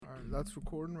That's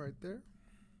recording right there.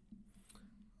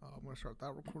 I'm going to start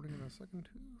that recording in a second,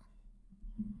 too.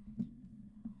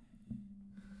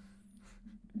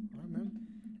 All right, man.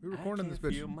 We're recording this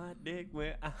bitch. I feel my dick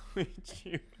when I'm with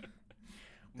you.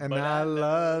 And I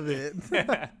love it.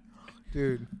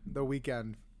 Dude, The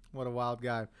Weeknd. What a wild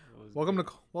guy. Welcome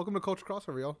to Culture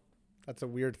Crossover, y'all. That's a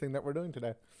weird thing that we're doing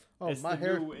today. Oh, it's my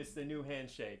hair. It's the new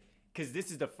handshake. Because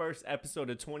this is the first episode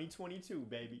of 2022,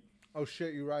 baby. Oh,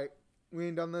 shit, you're right. We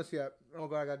ain't done this yet. Oh,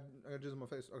 God, I got jizz on my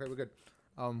face. Okay, we're good.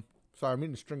 Sorry, I'm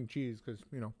eating string cheese because,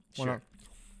 why Sure.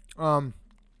 not?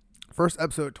 First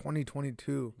episode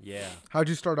 2022. Yeah. How'd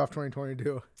you start off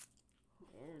 2022?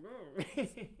 Oh,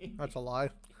 That's a lie.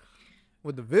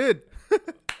 With the vid.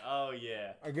 oh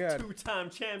yeah. Again. 2-time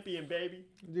champion, baby.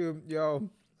 Dude, yo.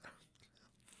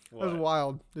 What? That's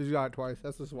wild. You got it twice.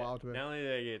 That's just wild to me. Not only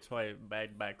did I get twice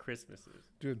back by Christmases.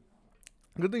 Dude.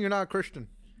 Good thing you're not a Christian.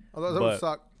 Although that But- would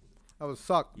suck. That would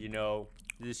suck. You know,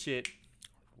 this shit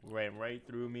ran right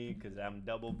through me because I'm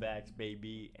double vaxxed,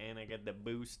 baby. And I got the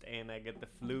boost and I got the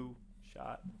flu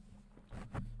shot.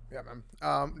 Yeah,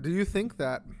 man. Do you think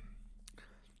that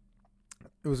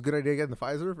it was a good idea getting the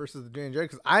Pfizer versus the J&J?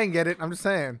 Because I didn't get it. I'm just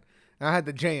saying. And I had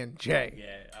the J&J. Yeah.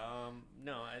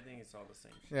 No, I think it's all the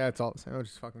same shit. Yeah, it's all the same. I was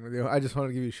just fucking with you. I just wanted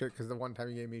to give you shit because the one time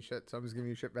you gave me shit, so I'm just giving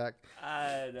you shit back.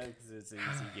 That's it's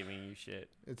easy giving you shit.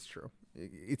 It's true.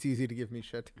 It's easy to give me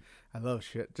shit. I love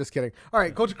shit. Just kidding. All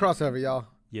right, Culture Crossover, y'all.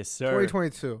 Yes, sir.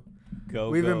 2022.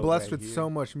 Go. We've been blessed right with here. so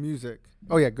much music.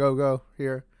 Oh, yeah, GoGo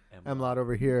here. M-Lot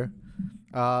over here.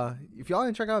 If y'all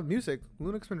didn't check out music,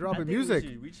 Lunak's been dropping music.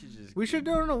 We should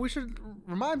just. We should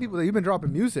remind people that you've been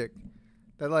dropping music.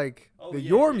 That Yeah,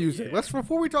 your yeah, music. yeah. Let's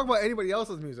before we talk about anybody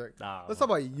else's music. Nah, Let's talk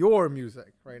about your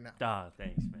music right now.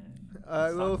 Thanks, man.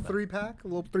 A little three pack.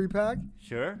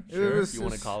 Sure. was If you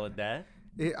want to just- call it that.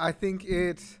 I think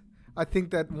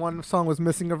that one song was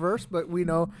missing a verse, but we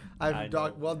know I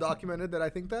know. well documented that I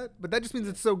think that. But that just means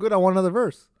it's so good. I want another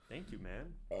verse. Thank you,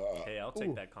 man. Hey, I'll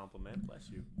take that compliment. Bless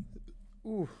you.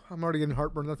 Ooh, I'm already getting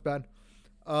heartburn. That's bad.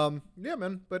 Yeah,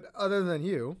 man. But other than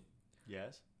you,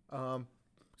 Yes.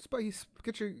 Spice,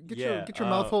 get your Yeah,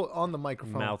 mouth hole on the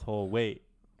microphone. Mouth hole. Wait.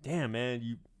 Damn,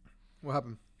 man. What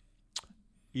happened?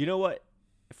 You know what?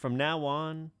 From now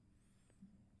on,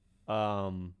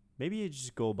 maybe you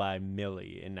just go by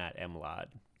Millie and not M-Lod.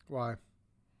 Why?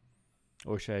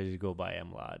 Or should I just go by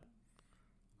M-Lod?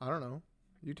 I don't know.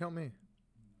 You tell me.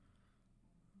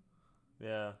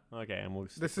 Yeah. Okay. And we'll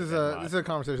This stick is with a M-Lod. this is a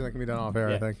conversation that can be done off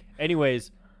air. Yeah. I think. Anyways,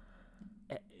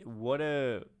 what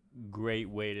a great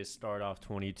way to start off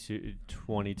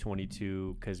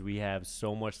 2022 because we have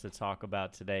so much to talk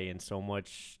about today and so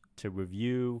much to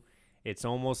review. It's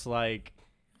almost like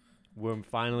we're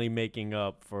finally making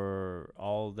up for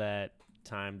all that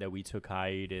time that we took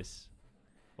hiatus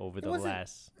over the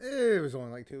last. It was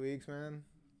only like 2 weeks, man.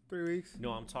 3 weeks.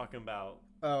 No, I'm talking about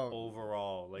Oh,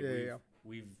 overall. Like Yeah.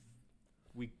 we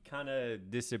kind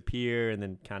of disappear and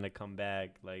then kind of come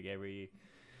back like every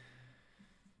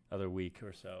other week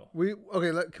or so.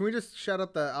 Can we just shout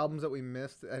out the albums that we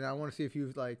missed? And I want to see if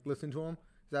you've listened to them.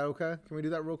 Is that okay? Can we do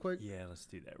that real quick? Yeah, let's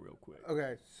do that real quick.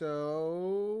 Okay.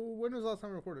 So when was the last time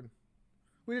we recorded?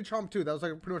 We did Trump 2. That was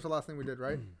pretty much the last thing we did,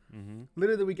 right? Mm-hmm.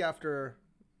 Literally the week after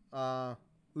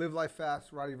Live Life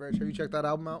Fast, Roddy Ricch. Have you checked that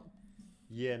album out?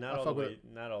 Yeah, I not all fuck the with way,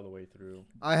 not all the way through.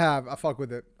 I have. I fuck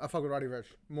with it. I fuck with Roddy Ricch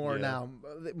more Yeah.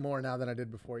 now than I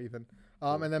did before even.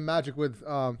 And then Magic with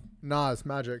Nas,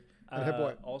 Magic. And Hit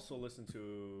Boy. Also listened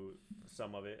to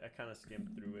some of it. I kind of skimmed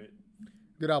through it.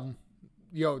 Good album.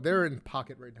 Yo, they're in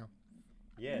pocket right now.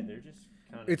 Yeah, they're just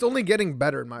kind of. It's only getting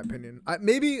better in my opinion.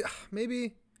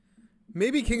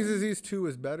 Maybe King's Disease 2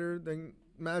 is better than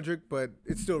Magic, but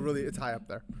it's still it's high up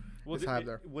there. It's high up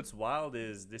there. What's wild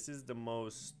is this is the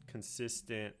most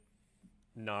consistent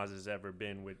Nas has ever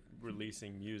been with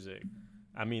releasing music.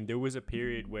 I mean, there was a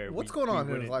period where What's going on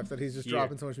in his life that he's just hear-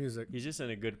 dropping so much music? He's just in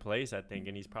a good place, I think,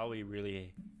 and he's probably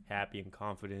really happy and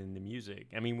confident in the music.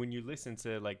 I mean, when you listen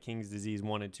to King's Disease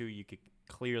 1 and 2, you could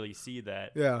clearly see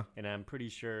that. Yeah. And I'm pretty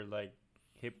sure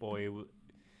Hit Boy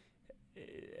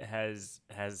has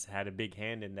had a big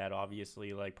hand in that,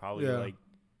 obviously, probably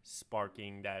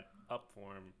sparking that up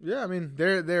for him. Yeah, I mean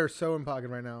they're so in pocket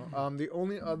right now. The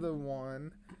only other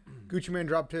one, Gucci Mane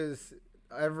dropped his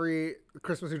every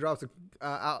Christmas he drops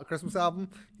a Christmas album.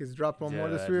 He's dropped one more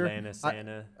this year. Atlanta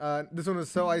Santa. This one was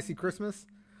So Icy Christmas.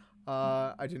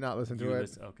 I did not listen to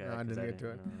it. Okay. No, I 'cause didn't get to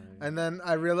it. know. And then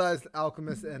I realized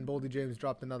Alchemist and Boldy James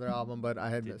dropped another album, but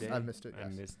I missed it. I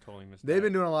Yes. totally missed They've that.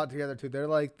 been doing a lot together too. They're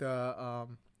like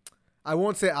I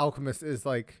won't say Alchemist is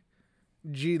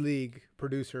G League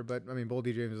producer, but I mean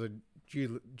Boldy James is a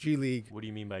G League. What do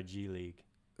you mean by G League?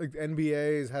 Like the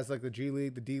NBA has like the G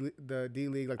League, the D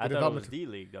League, like the I thought it development. was D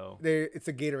League though. It's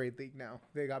a Gatorade League now.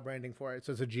 They got branding for it,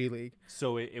 so it's a G League.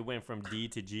 So it went from D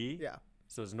to G. Yeah.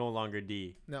 So it's no longer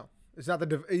D. No, it's not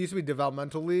it used to be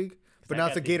developmental league, but I now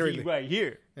it's a got the Gatorade D League. right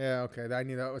here. Yeah. Okay. I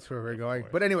knew that was where we were Of going.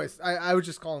 course. But anyways, I was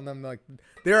just calling them like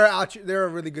they're a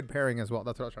really good pairing as well.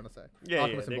 That's what I was trying to say. Yeah,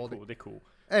 Alchemist and they're Boldy. cool. They're cool.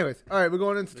 Anyways, all right, we're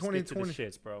going into Let's get to 2020. the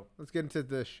shits, bro. Let's get into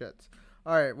the shits.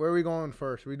 All right, where are we going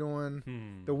first? Are we doing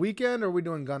the Weeknd or are we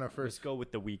doing Gunna Let's first? go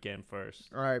with the Weeknd first.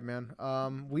 All right, man.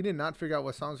 We did not figure out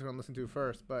what songs we're gonna listen to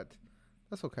first, but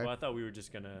that's okay. Well, I thought we were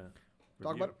just gonna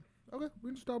Talk review. about it. Okay, we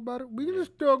can just talk about it. We can Yeah.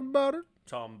 just talk about it.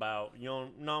 Talking about, you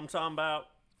know what I'm talking about?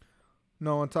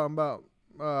 No, I'm talking about.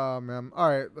 Man. All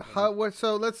right.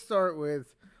 So let's start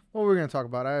with what we're gonna talk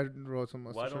about. I wrote some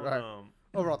lists. Why All don't right.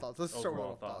 Overall thoughts. Let's start with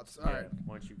overall overall thoughts. Yeah. All right.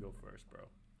 Why don't you go first, bro?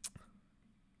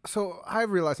 So I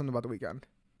realized something about the Weeknd.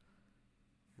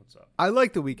 What's up? I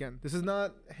like the Weeknd. This is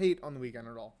not hate on the Weeknd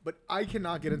at all, but I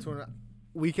cannot get into a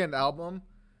Weeknd album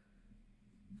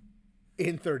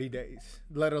in 30 days,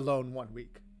 let alone 1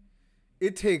 week.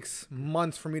 It takes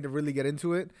months for me to really get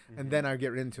into it, and then I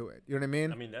get into it. You know what I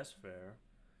mean? I mean, that's fair.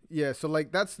 Yeah. So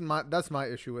like that's my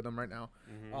issue with him right now.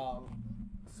 Mm-hmm.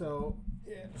 So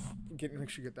yeah, make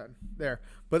sure you get that there.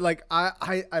 But like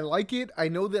I like it. I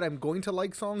know that I'm going to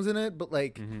like songs in it, but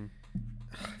like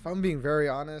if I'm being very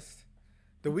honest,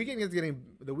 the Weeknd is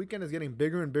getting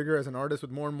bigger and bigger as an artist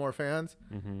with more and more fans,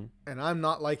 and I'm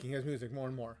not liking his music more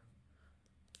and more.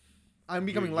 I'm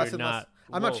becoming less and less.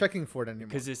 I'm not checking for it anymore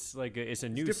because it's like it's a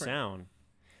new different. sound.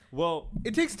 Well,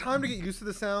 it takes time to get used to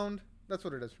the sound. That's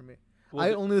what it is for me. Well,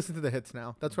 I only listen to the hits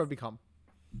now. That's what I've become.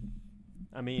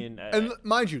 I mean, And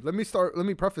mind you, let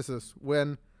me preface this.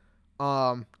 When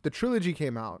the trilogy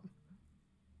came out,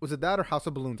 was it that or House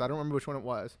of Balloons? I don't remember which one it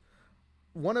was.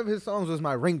 One of his songs was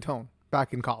my ringtone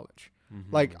back in college.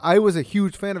 Like, I was a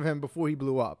huge fan of him before he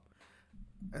blew up.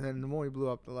 And then the more he blew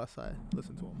up, the less I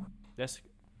listened to him.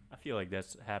 I feel like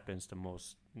that happens to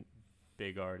most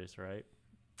big artists, right?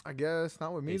 I guess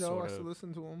not with me, They though. I sort still of-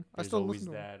 listen to him. I There's still always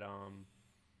listen to him. that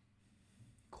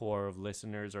core of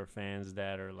listeners or fans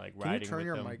that are like Can you riding turn with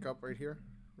your them. mic up right here?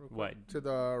 Real quick? What? To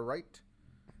the right?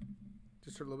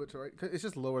 Just a little bit to the right? 'Cause it's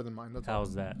just lower than mine. That's all.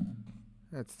 How's that?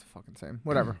 It's the fucking same.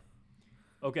 Whatever.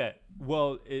 Okay.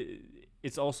 Well,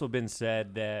 it's also been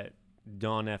said that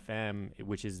Dawn FM,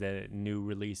 which is the new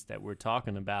release that we're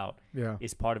talking about, Yeah.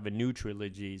 is part of a new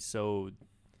trilogy. So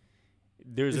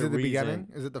there's Is a it the reason. beginning?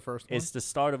 Is it the first one? It's the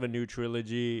start of a new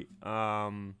trilogy.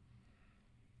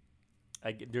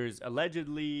 There's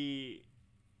allegedly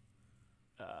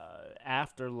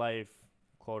Afterlife,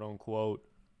 quote unquote,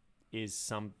 is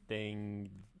something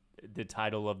the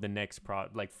title of the next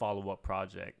follow up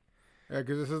project. Yeah,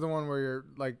 because this is the one where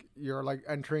you're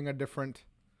entering a different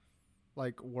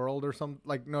world or something.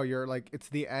 Like no, you're it's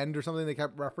the end or something they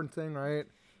kept referencing, right?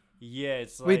 Yeah,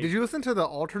 it's like. Wait, did you listen to the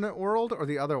alternate world or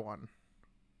the other one?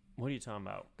 What are you talking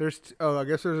about? I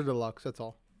guess there's a deluxe. That's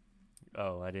all.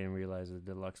 Oh, I didn't realize the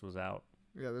deluxe was out.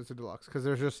 Yeah, there's a deluxe because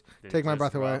there's just Did it Take My just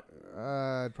Breath Away.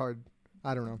 drop? Probably,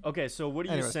 I don't know. Okay, so what are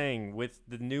you Anyways. saying with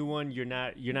the new one? You're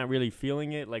not really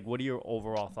feeling it. Like, what are your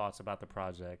overall thoughts about the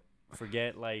project?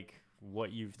 Forget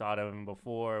what you've thought of him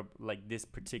before. Like this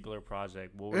particular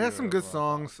project. What It were has your some good overall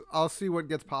songs. I'll see what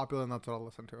gets popular, and that's what I'll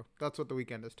listen to. That's what the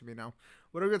Weeknd is to me now.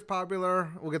 Whatever gets popular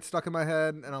will get stuck in my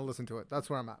head, and I'll listen to it. That's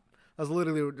where I'm at. That's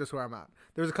literally just where I'm at.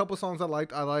 There's a couple songs I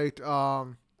liked. I liked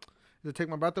Take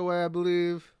My Breath Away, I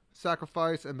believe,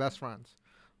 Sacrifice, and Best Friends.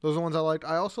 Those are the ones I liked.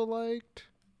 I also liked...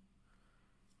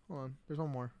 Hold on. There's one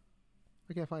more.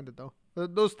 I can't find it, though.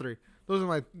 Those three. Those are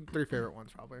my three favorite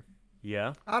ones, probably.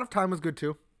 Yeah. Out of Time was good,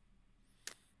 too.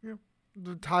 Yeah.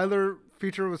 The Tyler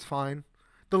feature was fine.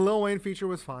 The Lil Wayne feature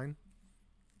was fine.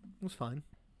 It was fine.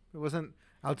 It wasn't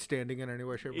outstanding in any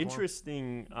way, shape, or form.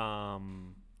 Interesting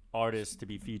artists to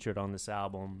be featured on this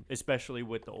album, especially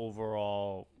with the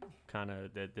overall kind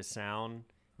of the sound.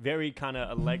 Very kind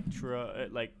of electro,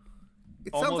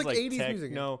 It almost sounds like 80s music.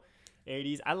 techno,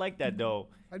 80s. I like that though.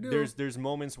 I do. There's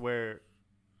moments where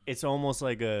it's almost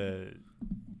like a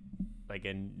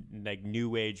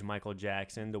new age Michael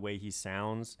Jackson, the way he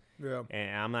sounds. Yeah.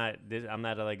 And I'm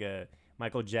not like a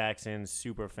Michael Jackson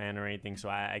super fan or anything, so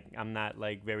I'm not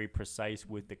very precise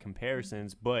with the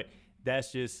comparisons, but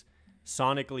that's just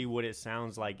sonically what it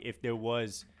sounds like. If there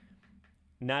was,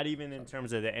 not even in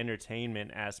terms of the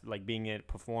entertainment aspect, being a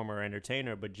performer or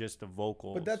entertainer, but just the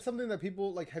vocals. But that's something that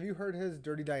people have you heard his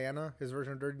Dirty Diana, his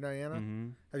version of Dirty Diana? Mm-hmm.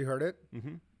 Have you heard it?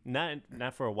 Mm-hmm.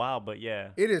 Not for a while, but yeah.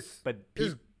 It is. But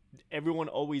everyone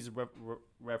always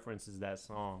references that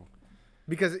song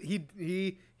Because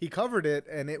he covered it,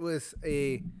 and it was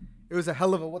a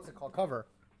hell of a what's it called cover,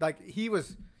 Like he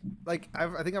was, like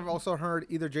I think I've also heard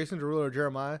either Jason Derulo or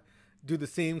Jeremiah do the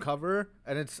same cover,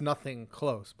 and it's nothing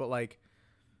close. But like,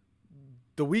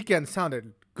 the Weeknd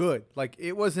sounded good. Like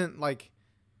it wasn't like,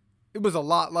 it was a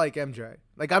lot like MJ.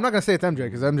 Like I'm not gonna say it's MJ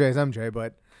because MJ is MJ,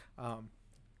 but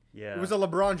Yeah. it was a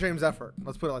LeBron James effort.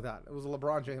 Let's put it like that. It was a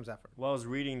LeBron James effort. Well, I was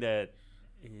reading that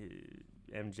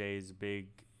MJ's big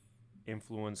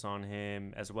influence on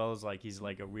him, as well as like he's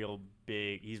like a real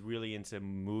big. He's really into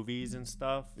movies and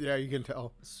stuff. Yeah, you can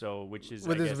tell. So, which is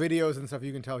With his videos and stuff,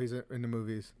 you can tell he's in the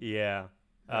movies. Yeah.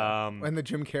 And the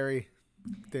Jim Carrey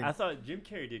thing. I thought Jim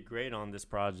Carrey did great on this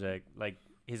project. Like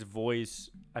his voice,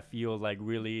 I feel like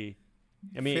really.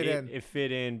 I mean, it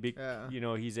fit in. You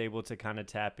know, he's able to kind of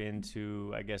tap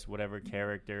into, I guess, whatever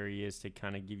character he is to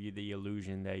kind of give you the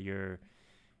illusion that you're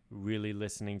really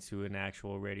listening to an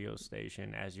actual radio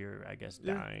station as you're, I guess,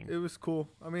 dying. It was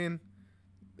cool. I mean,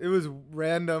 it was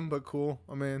random but cool.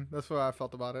 I mean, that's what I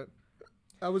felt about it.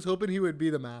 I was hoping he would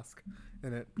be the Mask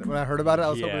in it. When I heard about it, I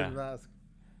was hoping he was the Mask.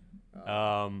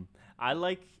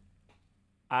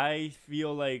 I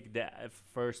feel like the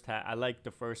first half. I like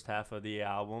the first half of the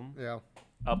album. Yeah.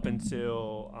 Up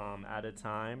until At a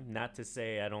Time. Not to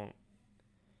say I don't.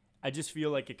 I just feel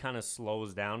like it kind of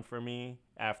slows down for me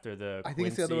after the. I think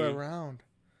it's the other way around.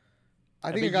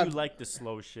 I think you like the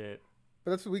slow shit.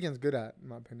 But that's what Weeknd's good at, in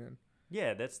my opinion.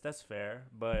 Yeah, that's fair.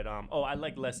 But I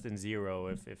like Less Than Zero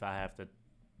if I have to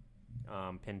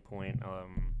pinpoint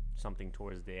something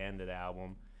towards the end of the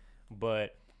album.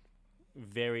 But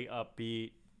very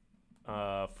upbeat.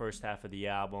 First half of the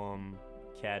album,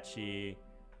 catchy.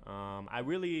 I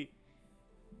really,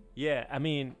 I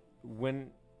mean,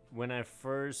 when I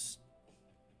first,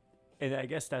 and I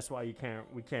guess that's why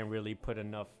we can't really put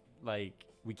enough, like,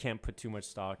 we can't put too much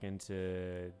stock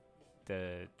into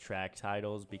the track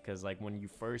titles, because like when you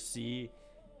first see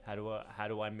how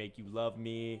do I make you love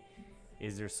me,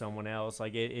 is there someone else,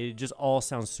 like it just all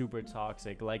sounds super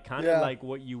toxic, like kind of like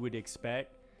what you would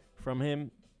expect from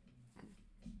him.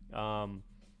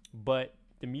 But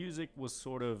the music was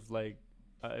sort of like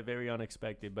very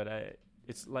unexpected, but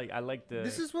it's like I like the.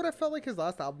 This is what I felt like his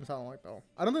last album sounded like, though.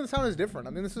 I don't think the sound is different.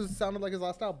 I think this sounded like his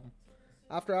last album.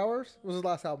 After Hours was his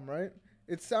last album, right?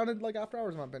 It sounded like After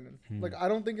Hours, in my opinion. Like I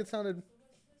don't think it sounded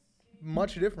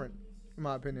much different, in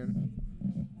my opinion.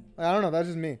 Like, I don't know. That's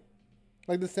just me.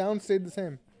 Like the sound stayed the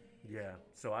same. Yeah.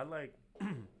 So I like.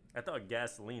 I thought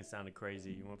Gasoline sounded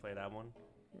crazy. You want to play that one?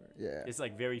 Yeah. It's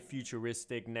like very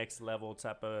futuristic, next level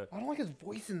type of. I don't like his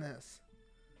voice in this.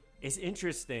 It's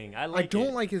interesting. I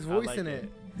don't like his voice in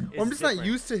it. I'm just not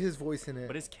used to his voice in it.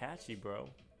 But it's catchy, bro.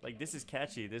 Like this is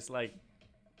catchy. This like,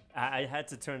 I had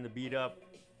to turn the beat up,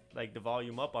 like the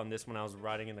volume up on this when I was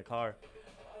riding in the car.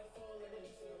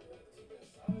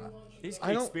 He's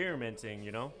experimenting,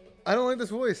 you know. I don't like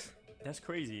this voice. That's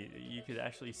crazy. You could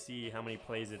actually see how many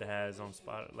plays it has on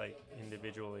spot, like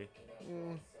individually.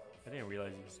 I didn't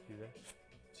realize you could do that.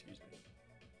 Excuse me.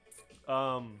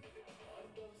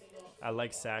 I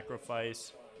like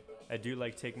Sacrifice. I do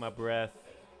like Take My Breath.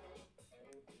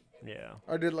 Yeah.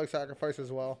 I did like Sacrifice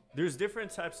as well. There's different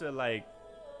types of like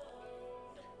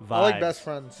vibes. I like Best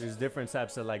Friends. There's different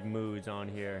types of like moods on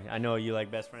here. I know you like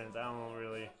Best Friends. I don't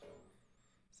really.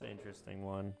 It's an interesting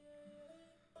one.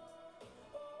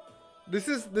 This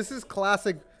is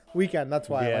classic Weeknd. That's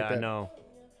why I like it. Yeah, I know.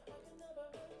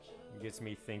 It gets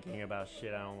me thinking about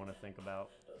shit I don't want to think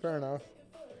about. Fair enough.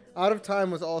 Out of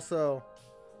Time was also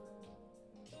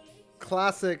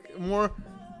classic, more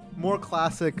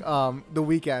classic The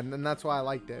Weeknd, and that's why I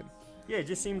liked it. Yeah, it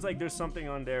just seems like there's something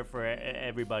on there for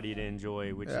everybody to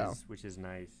enjoy, which is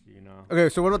nice, you know. Okay,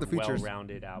 so what about the features?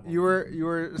 Well-rounded album. You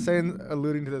were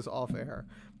alluding to this off air,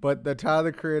 but the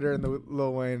Tyler the Creator and the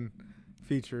Lil Wayne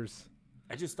features.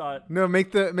 I just thought. No,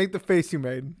 make the face you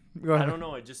made. Go ahead. I don't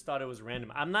know. I just thought it was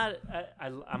random. I'm not.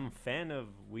 I'm a fan of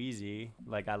Wheezy.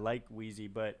 Like I like Wheezy,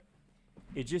 but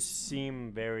it just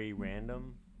seemed very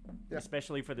random,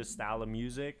 especially for the style of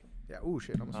music. Yeah. Oh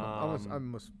shit! I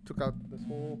almost took out this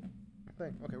whole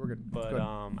thing. Okay, we're good. But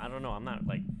I don't know. I'm not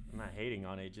hating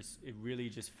on it. It really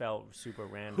just felt super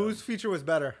random. Whose feature was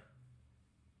better?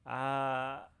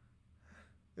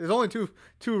 There's only two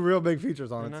real big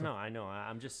features on it. No, I know.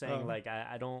 I'm just saying, like,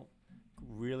 I don't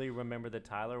really remember the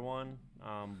Tyler one.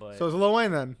 But so it's Lil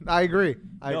Wayne then. I agree.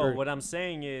 I agree. What I'm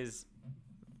saying is,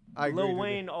 Lil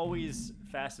Wayne always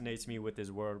fascinates me with his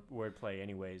wordplay,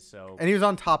 anyways. So and he was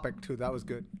on topic too. That was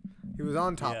good. He was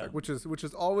on topic, which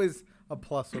is always a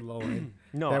plus with Lil Wayne.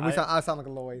 I sound like a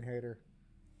Lil Wayne hater.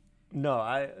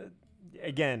 No,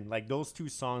 again, like those two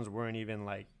songs weren't even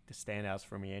like the standouts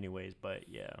for me, anyways. But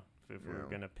yeah. If we were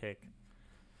gonna pick,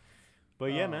 but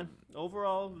yeah, man.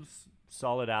 Overall, it was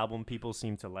solid album. People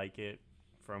seem to like it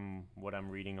from what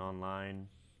I'm reading online.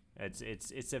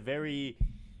 It's a very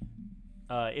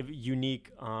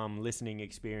unique listening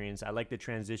experience. I like the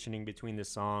transitioning between the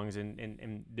songs,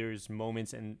 and there's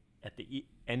moments at the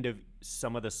end of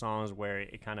some of the songs where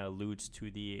it kind of alludes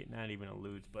to not even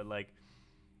alludes, but like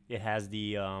it has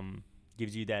the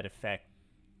gives you that effect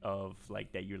of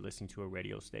like that you're listening to a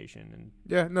radio station. And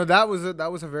yeah, no, that was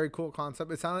a very cool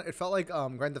concept. It felt like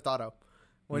Grand Theft Auto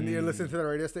when you're listening to the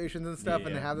radio stations and stuff,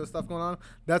 and they have this stuff going on.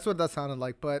 That's what that sounded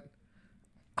like. But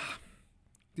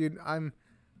dude, I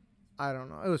don't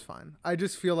know. It was fine. I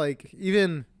just feel like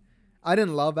I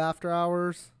didn't love After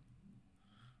Hours,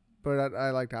 but I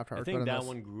liked After Hours. I think that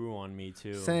one grew on me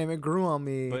too. Same, it grew on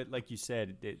me. But like you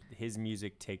said, his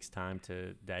music takes time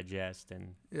to digest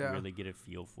and really get a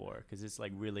feel for, because it's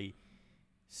like really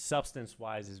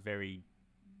substance-wise is very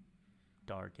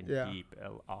dark and deep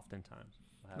oftentimes.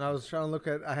 And I was trying to look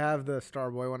at. I have the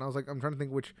Starboy one. I was like, I'm trying to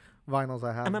think which vinyls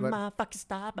I have. I'm a motherfucking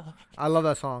Starboy. I love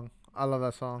that song. I love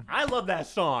that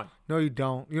song. No, you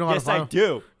don't. You don't yes, have a vinyl. I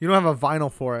do. You don't have a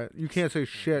vinyl for it. You can't say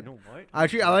shit. You know what?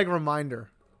 Actually, I like Reminder.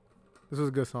 This was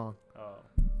a good song. Oh.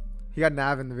 He got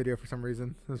Nav in the video for some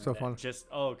reason. It was so fun. Because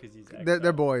he's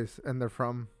they're boys, and they're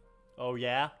from. Oh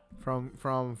yeah. From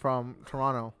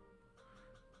Toronto.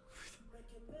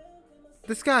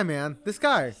 This guy, man. This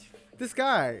guy. He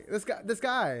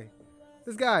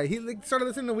started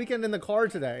listening to Weeknd in the car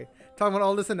today, talking about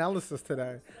all this analysis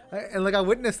today, and I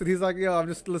witnessed it. He's like, "Yo, I'm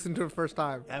just listening to it first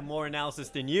time." I have more analysis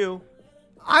than you.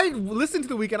 I listened to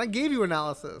the Weeknd. I gave you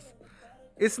analysis.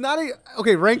 It's not rank.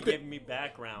 You gave me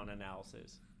background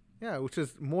analysis. Yeah, which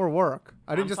is more work.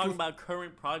 I'm talking about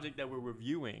current project that we're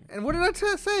reviewing. And what did I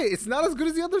say? It's not as good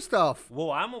as the other stuff. Well,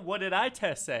 what did I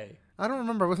say? I don't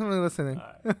remember. I wasn't really listening.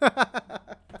 All right.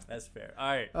 That's fair. All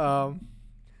right.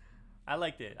 I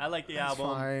liked it. I liked the album.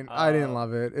 Fine. I didn't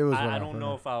love it. It was. I don't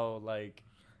know if I'll like.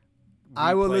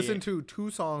 I will listen to 2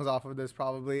 songs off of this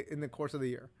probably in the course of the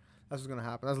year. That's what's gonna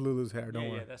happen. That's Lulu's hair. Don't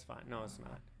worry. Yeah, that's fine. No, it's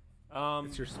not.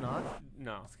 It's your snot?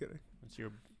 No. Just kidding. It's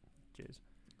your jizz.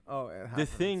 Oh, it happens.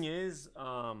 The thing is,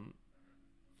 none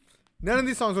of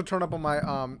these songs will turn up on my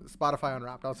Spotify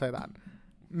Unwrapped. I'll say that.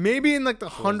 Maybe in like the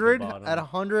 100, at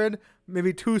 100,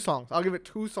 maybe 2 songs. I'll give it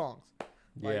 2 songs.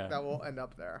 That will end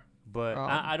up there. But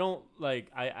I don't like.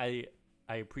 I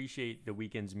appreciate the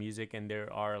Weeknd's music, and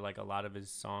there are like a lot of his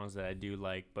songs that I do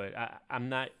like. But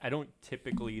I don't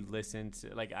typically listen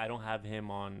to, like, I don't have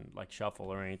him on like shuffle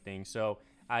or anything. So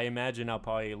I imagine I'll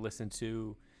probably listen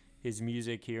to his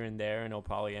music here and there, and it'll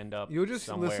probably end up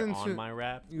somewhere on my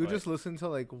rap. You just listen to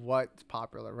like what's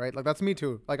popular, right? Like that's me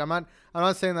too. Like I'm not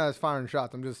saying that as firing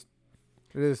shots. It is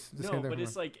the same thing. No, but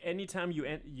it's like anytime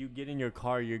you get in your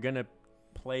car, you're gonna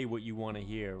play what you want to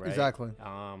hear, right? Exactly.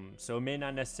 So it may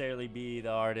not necessarily be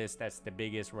the artist that's the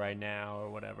biggest right now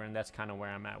or whatever, and that's kind of where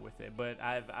I'm at with it. But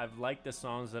I've liked the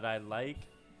songs that I like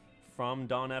from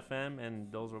Dawn FM,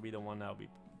 and those will be the ones I'll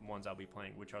be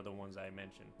playing, which are the ones I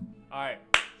mentioned. All right,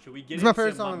 should we get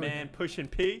into my man Pushin'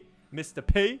 P, Mr.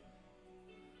 P?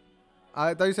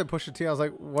 I thought you said Pusha T. I was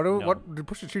like, what did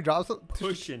Pusha T drop?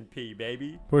 Pushin' P,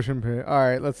 baby. Pushin' P. All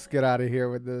right, let's get out of here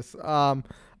with this. All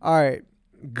right,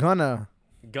 Gunna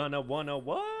wanna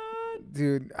what?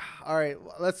 Dude, all right,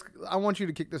 I want you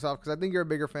to kick this off because I think you're a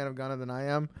bigger fan of Gunna than I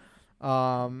am.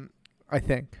 I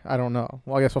think. I don't know.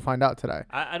 Well, I guess we'll find out today.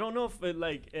 I don't know if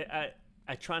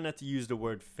I try not to use the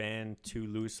word fan too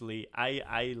loosely.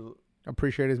 I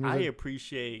appreciate his music. I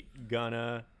appreciate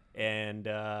Gunna, and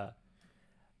I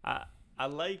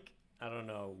like, I don't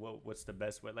know what's the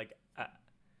best way. Like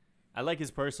I like his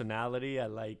personality. I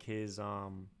like his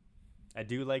I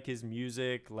do like his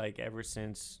music. Like ever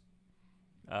since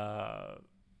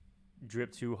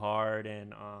Drip Too Hard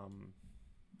and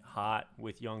Hot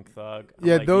with Young Thug.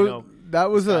 Yeah, like, that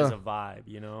was a vibe,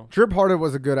 you know. Drip Harder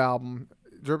was a good album.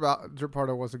 Drip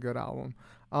Harder was a good album.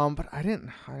 But I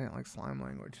didn't like Slime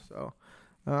Language, so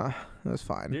it was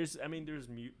fine. There's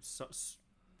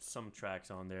some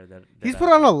tracks on there that he's put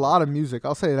out a lot of music.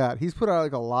 I'll say that he's put out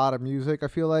like a lot of music. I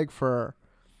feel like for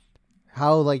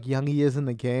how like young he is in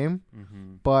the game,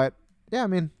 but yeah, I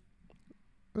mean,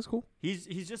 it's cool.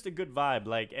 He's just a good vibe.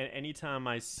 Like anytime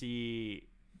I see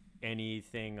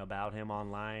anything about him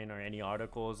online or any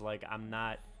articles, like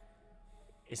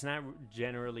it's not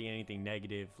generally anything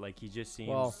negative. Like he just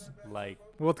seems like.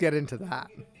 We'll get into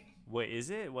that. What is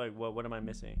it? What am I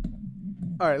missing?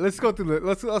 All right, let's go through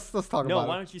let's talk about it. No,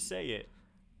 why don't you say it?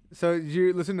 So did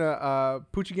you listen to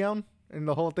Poochie Gown and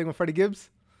the whole thing with Freddie Gibbs?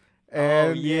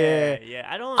 And yeah.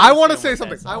 I don't. I want to say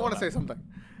something.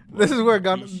 This is where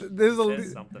Gunna. He This is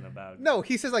says something about. No,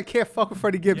 he says I can't fuck with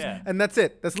Freddie Gibbs, Yeah. and that's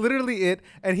it. That's literally it.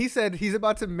 And he said he's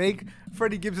about to make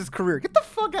Freddie Gibbs' career. Get the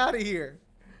fuck out of here.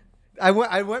 I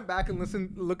went back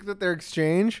and looked at their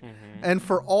exchange, and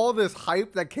for all this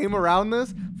hype that came around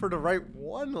this, for to write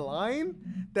one line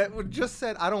that would just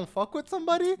said I don't fuck with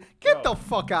somebody, get the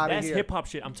fuck out of here. That's hip hop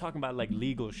shit. I'm talking about like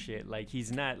legal shit. Like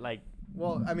he's not like.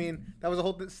 Well, I mean that was a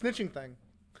whole snitching thing.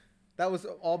 That was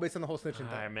all based on the whole snitching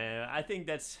All right, thing. man. I think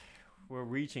we're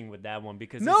reaching with that one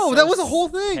because No, it's that so was a whole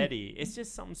thing. Petty. It's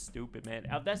just something stupid, man.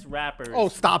 That's rappers. Oh,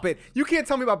 stop it! You can't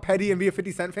tell me about petty and be a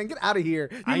 50 Cent fan. Get out of here.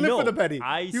 You live for the petty.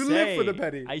 You live for the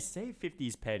petty. I say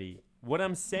 50's petty. What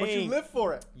I'm saying. But you live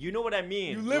for it. You know what I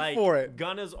mean? You live for it.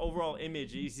 Gunna's overall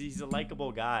image. He's a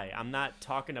likable guy. I'm not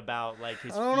talking about like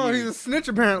his. I don't know. He's a snitch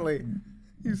apparently.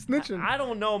 He's snitching. I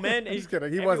don't know, man. I'm just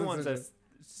kidding. He wasn't Everyone's a snitching.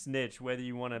 snitch, whether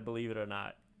you want to believe it or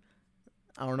not.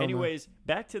 I don't know. Anyways,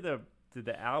 back to the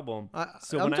album.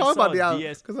 So I'm when talking I saw about the album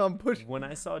DS, because I'm pushing. when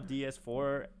I saw DS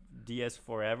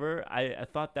Forever, I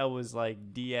thought that was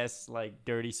like DS like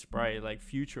Dirty Sprite, like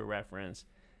Future reference.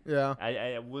 Yeah.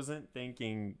 I wasn't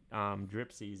thinking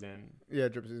Drip Season. Yeah,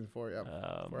 Drip Season 4. Yeah.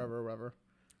 Forever, whatever.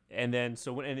 And then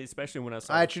and especially when I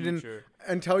saw I actually Future, didn't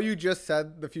until you just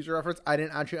said the Future reference. I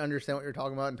didn't actually understand what you're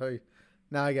talking about until you.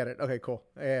 Now I get it. Okay, cool.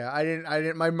 Yeah, I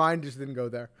didn't. My mind just didn't go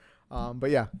there. But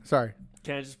yeah, sorry.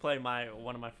 Can I just play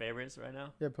one of my favorites right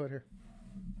now? Yeah, put it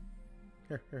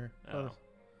here. Here. Oh.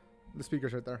 The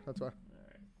speaker's right there. That's why. All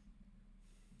right.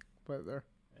 Put it there.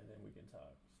 And then we can start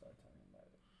talking about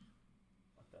it.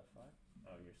 What the fuck?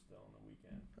 Oh, you're still on the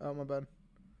Weekend. Oh, my bad.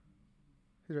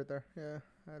 He's right there. Yeah,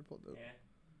 I had pulled it.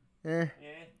 Yeah.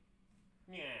 Yeah.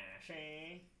 Yeah.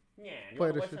 See? Yeah. You Play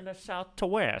want to this listen to South to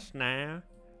West now?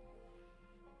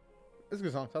 It's a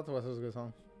good song. South to West is a good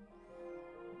song.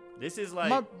 This is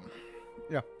like.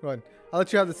 Yeah, go ahead. I'll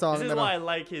let you have the song. This is why I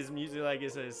like his music. Like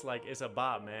it's a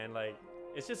bop, man. Like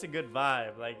it's just a good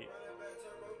vibe. Like,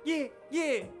 yeah.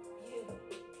 Yeah.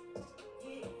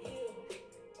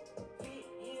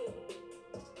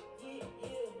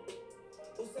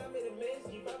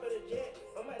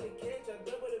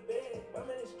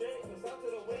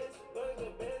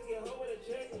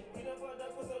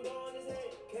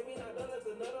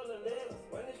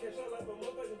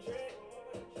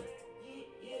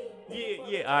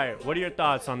 All right. What are your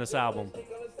thoughts on this album?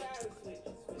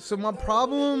 So my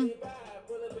problem.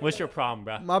 What's your problem,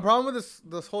 bro? My problem with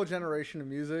this whole generation of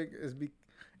music is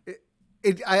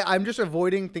I'm just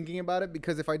avoiding thinking about it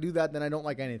because if I do that, then I don't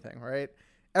like anything, right?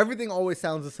 Everything always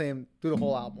sounds the same through the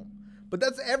whole album. But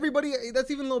that's everybody.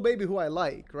 That's even Lil Baby, who I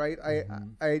like, right?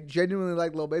 I genuinely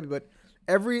like Lil Baby, but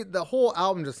the whole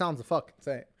album just sounds the fucking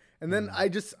same. And then I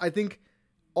think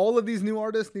all of these new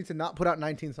artists need to not put out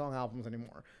 19-song albums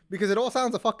anymore because it all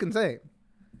sounds the fucking same.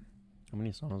 How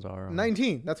many songs are on?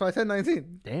 19. That's why I said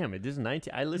 19. Damn, it is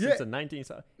 19. I listened to 19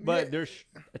 songs, but they're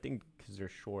I think because they're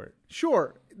short.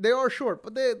 Sure, they are short,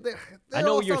 but they I know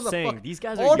all what you're sound saying. These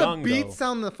guys are all young, the beats though.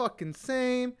 sound the fucking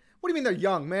same. What do you mean they're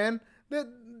young, man?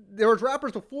 There was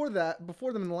rappers before them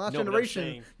in the last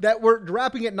generation that were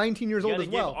rapping at 19 years old as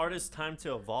well. Give artists time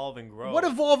to evolve and grow. What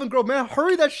evolve and grow, man?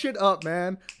 Hurry that shit up,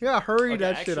 man. Yeah, hurry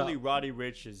that shit up. Actually, Roddy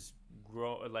Ricch is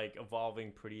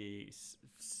evolving pretty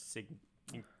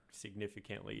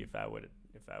significantly, if I would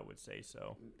say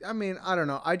so. I mean, I don't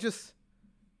know.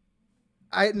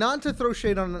 Not to throw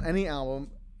shade on any album.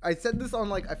 I said this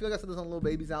on I feel like I said this on Lil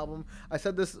Baby's album. I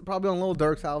said this probably on Lil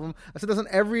Durk's album. I said this on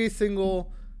every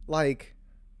single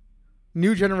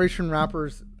new generation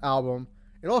rappers album.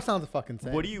 It all sounds the fucking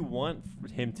same. What do you want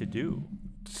him to do?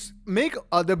 Make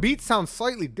the beats sound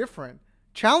slightly different.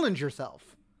 Challenge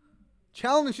yourself.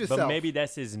 But maybe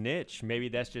that's his niche. Maybe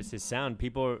that's just his sound.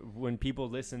 When people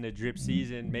listen to Drip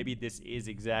Season, maybe this is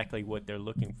exactly what they're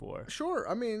looking for. Sure.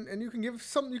 I mean, and you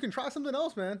can try something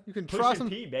else, man. You can Push try and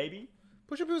P, baby.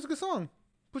 Push and P was a good song.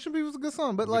 Push and P was a good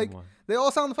song, but they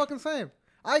all sound the fucking same.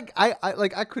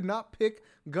 I could not pick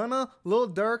Gunna, Lil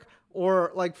Durk,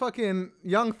 or fucking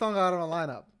Young Thug out of a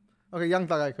lineup. Okay, Young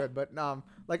Thug I could, but out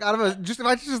of if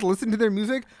I just listen to their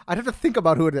music, I'd have to think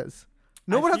about who it is.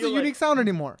 No one has a unique sound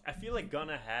anymore. I feel like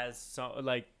Gunna has some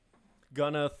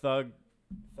Gunna, Thug,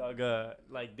 they're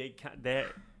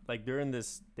in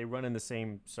this. They run in the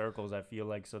same circles. I feel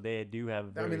like so they do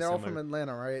have. Very they're all from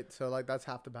Atlanta, right? So that's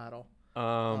half the battle.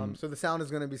 So the sound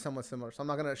is going to be somewhat similar. So I'm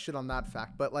not going to shit on that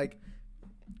fact, but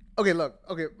okay, look,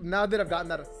 now that I've gotten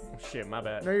that. Shit, my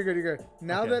bad. No, you're good. You're good.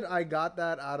 Now that I got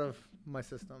that out of my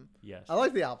system. Yes. I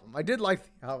like the album. I did like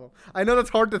the album. I know that's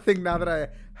hard to think now that I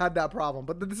had that problem,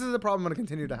 but this is a problem I'm going to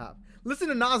continue to have. Listen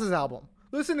to Nas's album.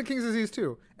 Listen to King's Disease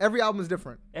too. Every album is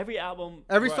different. Every album.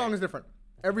 Every song is different.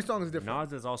 Every song is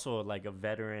different. Nas is also like a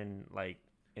veteran, like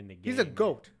in the game. He's a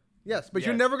GOAT. Yes, but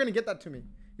you're never gonna get that to me.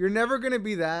 You're never gonna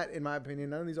be that, in my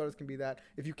opinion. None of these artists can be that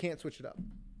if you can't switch it up.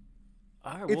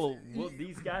 All right. Well,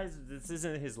 these guys. This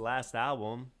isn't his last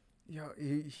album. Yo,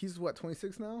 he's what,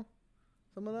 26 now?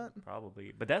 Some of that.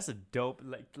 Probably, but that's a dope.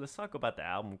 Like, let's talk about the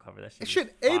album cover. That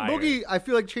shit. A Boogie, I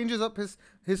feel like changes up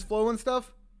his flow and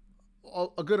stuff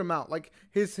a good amount. Like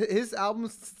his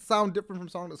albums sound different from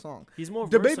song to song. He's more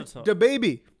versatile.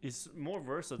 DaBaby. He's more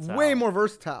versatile. Way more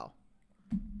versatile.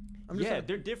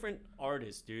 They're different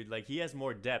artists, dude. Like he has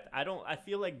more depth. I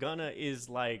feel like Gunna is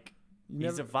like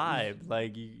he's a vibe.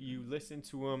 Like you listen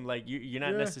to him, like you're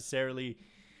not necessarily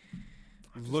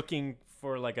looking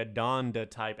for like a Donda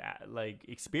type like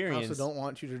experience. I also don't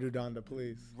want you to do Donda,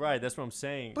 please. Right, that's what I'm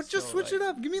saying. But just switch it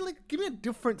up. Give me a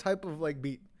different type of like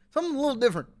beat. Something a little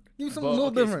different. Give me something a little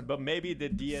different. But maybe the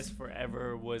DS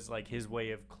Forever was like his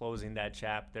way of closing that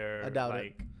chapter. I doubt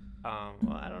it. Well,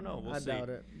 I don't know. We'll see. I doubt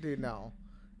it, dude. No,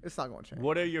 it's not gonna change.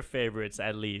 What are your favorites,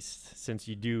 at least, since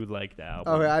you do like the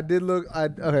album? Okay, I did look.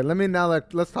 Okay, let me now.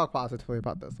 Let's talk positively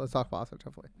about this. Let's talk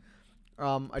positively.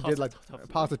 I did like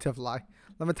positively.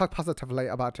 Let me talk positively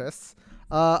about this.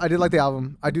 I did like the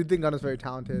album. I do think Gunna's very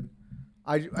talented.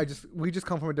 We just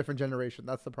come from a different generation.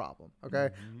 That's the problem. Okay,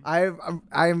 I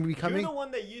am becoming. You're the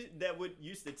one that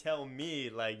used to tell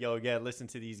me like, yo, listen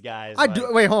to these guys.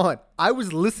 Wait, hold on. I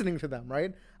was listening to them,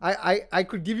 right? I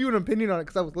could give you an opinion on it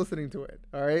because I was listening to it.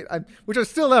 All right, which I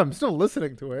still am. Still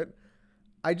listening to it.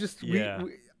 I just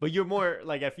but you're more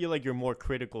like, I feel like you're more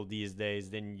critical these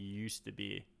days than you used to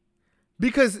be.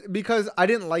 Because I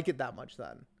didn't like it that much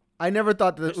then. I never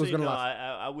thought that it was gonna last.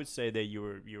 I would say that you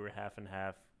were half and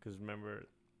half. Because remember,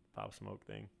 Pop Smoke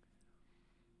thing.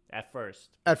 At first,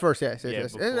 yes.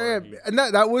 And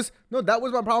that was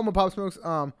my problem with Pop Smoke's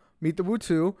Meet the Woo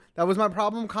 2. That was my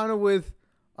problem kind of with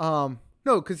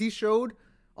because he showed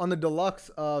on the deluxe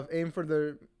of Aim for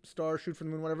the Stars, Shoot for the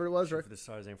Moon, whatever it was, right? For the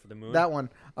Stars, Aim for the Moon. That one.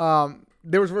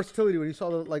 There was versatility when you saw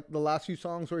the last few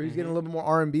songs where he's getting a little bit more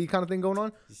R&B kind of thing going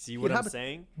on. You see what I'm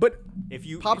saying? But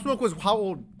Pop Smoke was how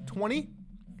old? 20?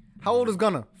 How old is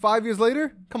Gunna? 5 years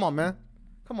later? Come on, man.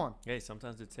 Come on. Hey,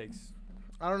 sometimes it takes.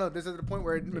 I don't know. This is the point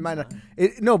where it might not.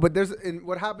 No, but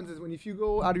what happens is if you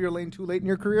go out of your lane too late in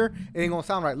your career, it ain't gonna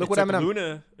sound right. Look what Eminem.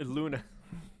 Luna.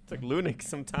 It's like Lunix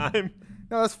sometime.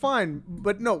 No, that's fine.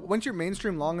 But no, once you're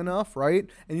mainstream long enough, right,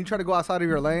 and you try to go outside of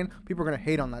your lane, people are gonna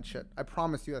hate on that shit. I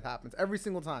promise you that happens every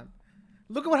single time.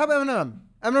 Look at what happened to Eminem.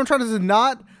 Eminem tried to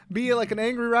not be like an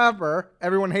angry rapper.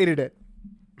 Everyone hated it.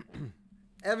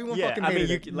 Everyone fucking hated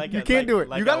it. You can't do it.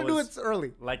 You got to do it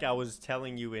early. Like I was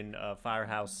telling you in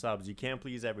Firehouse Subs, you can't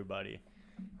please everybody.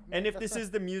 And if this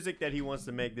is the music that he wants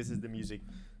to make, this is the music.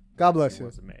 God bless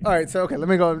you. All right, so let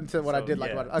me go into what I did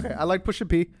like about it. Okay, I like Pushin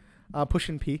P.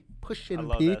 Pushin P. I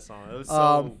love that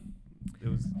song. It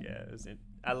was so.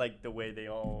 I like the way they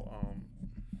all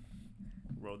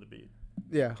rode the beat.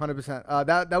 Yeah, 100%.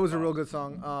 That was a real good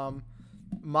song.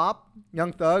 Mop,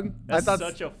 Young Thug. That's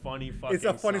such a funny fucking It's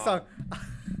a funny song.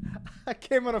 I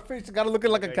came on a fish, got to looking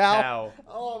like a cow.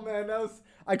 Oh, man,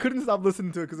 I couldn't stop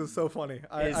listening to it because it's so funny.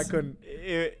 I couldn't.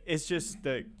 It's just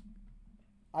the...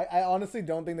 I honestly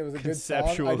don't think there was a good song. I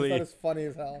just thought it was funny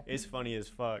as hell. It's funny as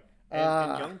fuck.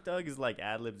 And Young Thug is like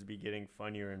ad-libs be getting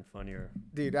funnier and funnier.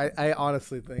 Dude, I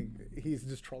honestly think he's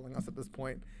just trolling us at this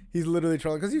point. He's literally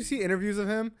trolling. Because you see interviews of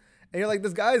him, and you're like,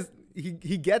 this guy's...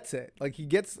 He gets it. Like, he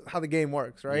gets how the game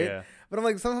works, right? Yeah. But I'm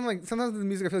like, sometimes the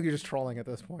music, I feel like you're just trolling at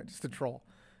this point, just to troll.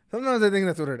 Sometimes I think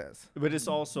that's what it is. But it's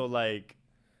also like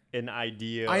an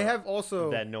idea I have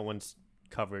also that no one's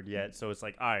covered yet. So it's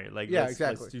like, all right, like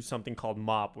let's do something called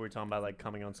Mop. We're talking about like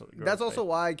coming on something. That's also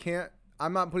why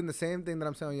I'm not putting the same thing that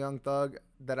I'm saying on Young Thug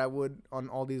that I would on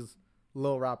all these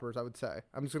little rappers, I would say.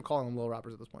 I'm just going to call them little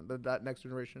rappers at this point, that next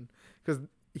generation. Because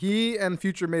he and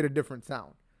Future made a different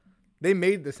sound. They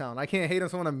made the sound. I can't hate on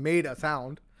someone that made a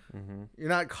sound. Mm-hmm. You're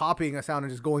not copying a sound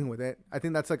and just going with it. I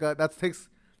think that's like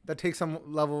that takes some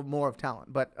level more of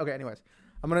talent. But okay, anyways,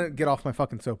 I'm gonna get off my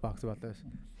fucking soapbox about this.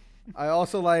 I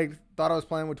also thought I was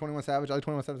playing with 21 Savage. I like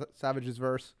 21 Savage's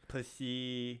verse.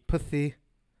 Pussy. He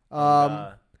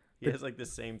has like the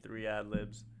same 3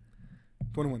 ad-libs.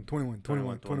 21.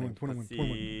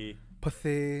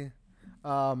 Pussy.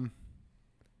 Then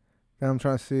I'm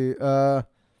trying to see.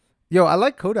 Yo, I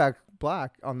like Kodak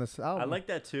Black on this album. I like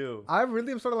that too. I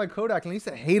really am sort of like Kodak, and I used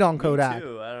to hate on Kodak. Me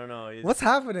too. I don't know. What's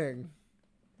happening?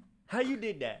 How you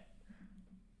did that?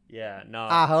 Yeah, no.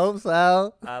 I hope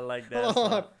so. I like that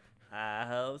song. I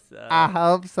hope so. I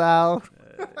hope so.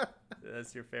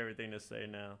 That's your favorite thing to say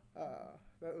now.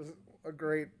 That was a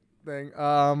great thing.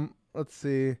 Let's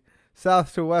see.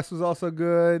 South to West was also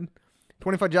good.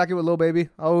 25 Jacket with Lil Baby.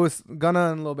 Always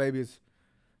Gunna and Lil Babies.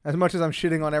 As much as I'm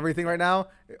shitting on everything right now,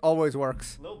 it always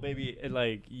works. Lil Baby,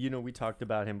 like, we talked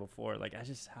about him before. Like,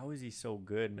 how is he so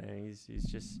good, man? He's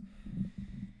just,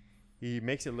 he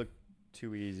makes it look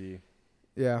too easy.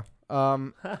 Yeah.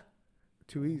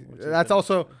 Too easy. That's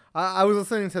also, I was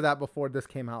listening to that before this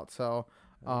came out. So,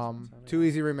 Too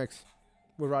Easy remix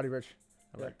with Roddy Ricch.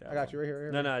 I like that. I got you right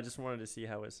here. No, I just wanted to see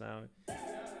how it sounded.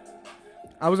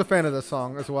 I was a fan of this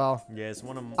song as well. Yeah, it's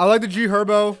one of them. I like the G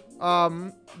Herbo,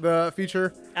 the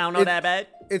feature. I don't know that bad.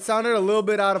 It sounded a little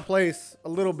bit out of place, a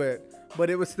little bit, but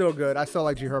it was still good. I still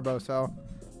like G Herbo, so.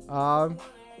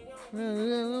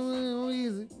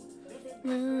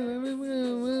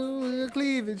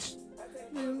 Cleavage.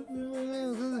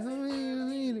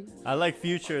 I like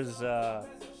Future's. The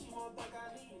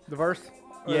verse?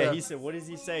 Yeah, he said, what does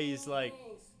he say? He's like,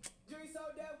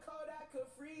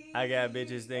 I got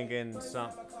bitches thinking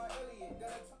something.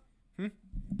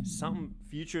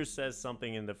 Future says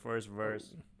something in the first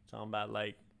verse. Talking about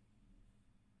like.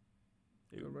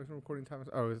 Recording time.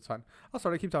 Oh, it's fine. I'll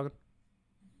start. I keep talking.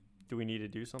 Do we need to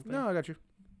do something? No, I got you.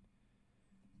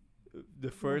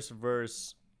 The first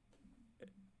verse,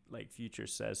 like Future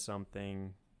says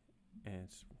something, and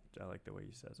I like the way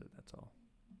he says it. That's all.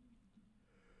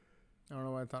 I don't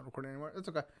know why it's not recording anymore. It's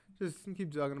okay. Just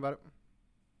keep talking about it.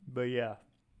 But yeah.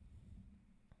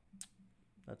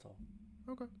 That's all.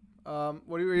 Okay.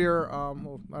 What are your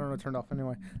well, I don't know, turned off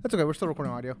anyway. That's okay. We're still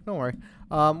recording audio. Don't worry.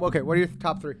 Okay. What are your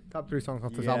top three songs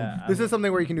off this album? This is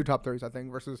something where you can do top threes, I think.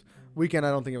 Versus Weeknd, I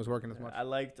don't think it was working as much. I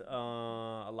liked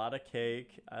a lot of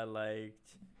Cake. I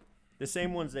liked the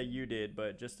same ones that you did,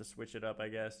 but just to switch it up, I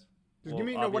guess. Just give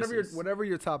me whatever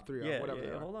your top three are. Whatever.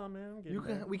 Yeah. Hold on, man.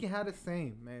 We can have the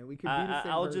same, man. We could be the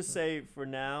same. I'll just say for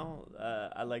now,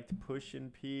 I liked Push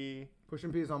and P. Push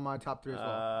and P is on my top three as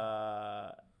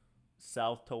well.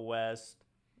 South to West.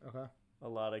 Okay. A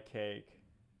lot of Cake.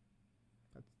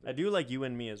 I do like You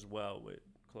and Me as well with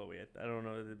Chloe. I don't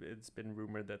know. It's been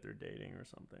rumored that they're dating or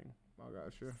something. Oh,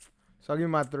 got you. So I'll give you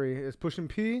my three. It's Push and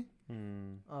P.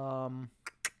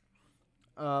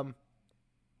 How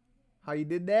You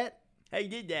Did That. How You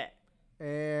Did That.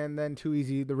 And then Too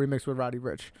Easy, the remix with Roddy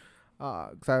Ricch.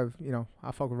 Because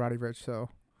I fuck with Roddy Ricch, so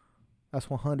that's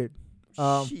 100.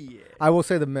 Shit. I will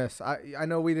say the miss. I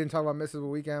know we didn't talk about misses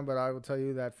with Weeknd, but I will tell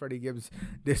you that Freddie Gibbs,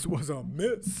 this was a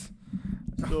miss.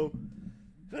 So,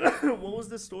 what was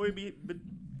the story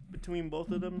between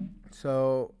both of them?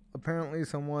 So apparently,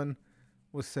 someone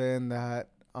was saying that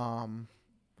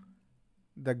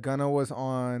that Gunna was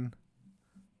on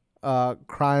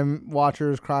crime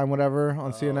watchers, crime whatever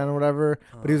on CNN or whatever,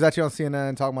 but he was actually on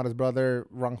CNN talking about his brother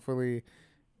wrongfully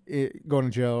going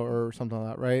to jail or something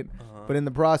like that, right? But in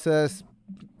the process,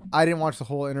 I didn't watch the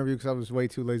whole interview because I was way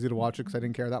too lazy to watch it because I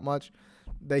didn't care that much.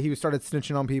 That he started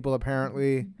snitching on people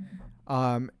apparently,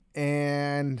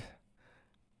 and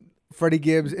Freddie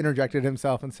Gibbs interjected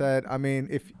himself and said, "I mean,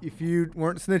 if you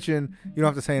weren't snitching, you don't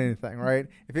have to say anything, right?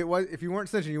 If you weren't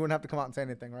snitching, you wouldn't have to come out and say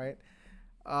anything, right?"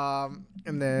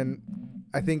 And then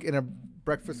I think in a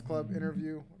Breakfast Club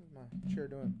interview, what is my chair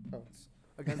doing? Oh, it's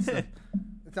against the.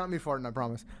 It's not me farting, I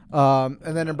promise.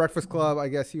 And then in Breakfast Club, I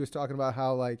guess he was talking about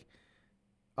how like,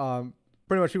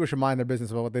 pretty much people should mind their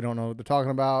business about what they don't know what they're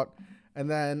talking about. And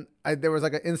then there was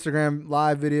like an Instagram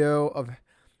live video of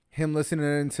him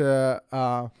listening to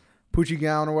Poochie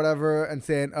Gown or whatever and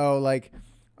saying, "Oh, like,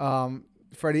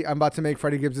 Freddie, I'm about to make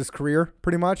Freddie Gibbs' career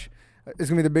pretty much. It's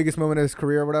gonna be the biggest moment of his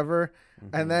career or whatever."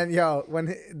 Mm-hmm. And then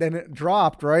then it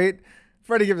dropped, right?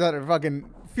 Freddie Gibbs had a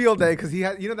fucking field day because he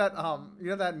had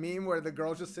that meme where the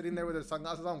girl's just sitting there with her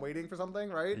sunglasses on waiting for something,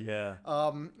 right? Yeah.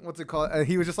 What's it called?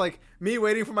 He was just like me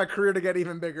waiting for my career to get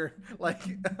even bigger, like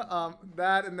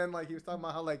that. And then like he was talking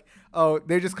about how like, oh,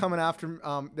 they're just coming after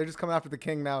the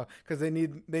king now because they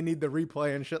need the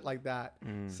replay and shit like that.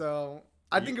 So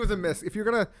I think it was a miss. If you're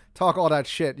gonna talk all that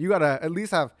shit, you gotta at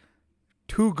least have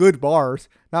 2 good bars,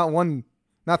 not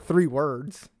 3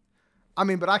 words. I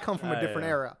mean, but I come from a different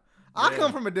era. I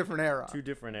come from a different era. 2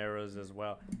 different eras as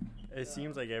well. It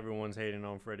seems like everyone's hating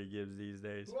on Freddie Gibbs these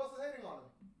days. Who else is hating on him?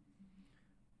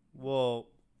 Well,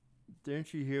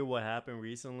 didn't you hear what happened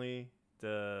recently?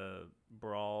 The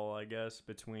brawl, I guess,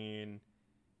 between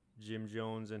Jim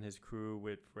Jones and his crew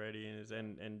with Freddie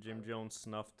and Jim Jones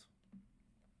snuffed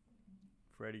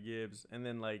Freddie Gibbs. And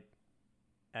then, like,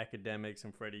 academics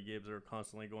and Freddie Gibbs are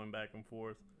constantly going back and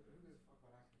forth.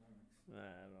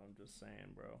 I'm just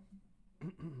saying, bro.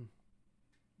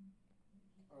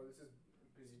 Oh, this is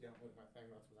busy downloading my thing.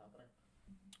 That's what's happening.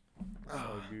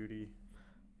 Oh, Goody.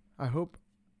 I hope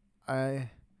I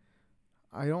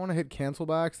don't want to hit cancel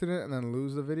by accident and then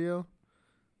lose the video.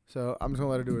 So I'm just gonna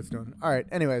let it do what it's doing. All right.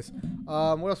 Anyways,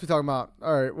 what else we talking about?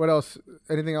 All right. What else?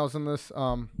 Anything else in this?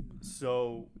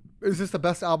 So, Is this the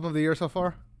best album of the year so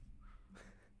far?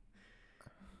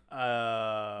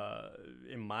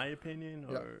 in my opinion,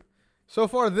 or Yeah. So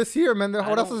far this year, man.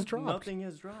 What else don't- has dropped? Nothing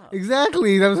has dropped.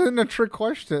 Exactly. That wasn't a trick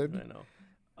question. I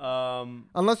know.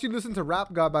 Unless you listen to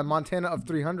Rap God by Montana of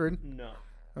 300. No.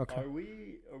 Okay. Are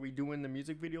we doing the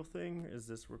music video thing? Is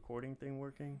this recording thing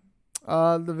working?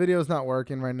 The video's not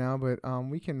working right now, but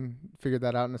we can figure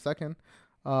that out in a second.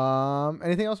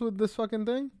 Anything else with this fucking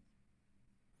thing?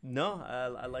 No,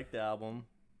 I like the album.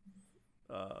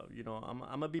 I'm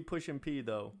gonna be pushing P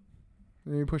though.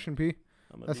 You pushing P?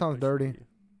 I'ma That be sounds pushing dirty. P.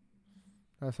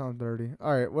 That sounds dirty.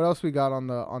 All right, what else we got on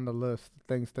the list?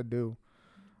 Things to do.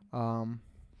 Well,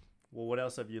 what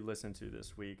else have you listened to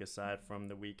this week aside from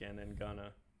The Weeknd and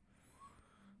Gunna?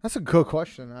 That's a good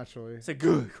question, actually. It's a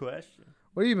good question.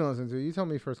 What have you been listening to? You tell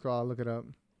me first, I'll look it up.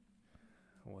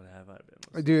 What have I been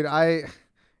listening Dude,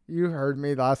 you heard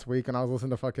me last week, and I was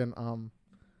listening to fucking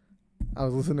I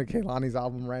was listening to Kehlani's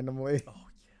album randomly.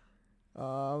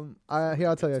 Oh Here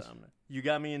I'll tell you. You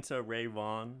got me into Ray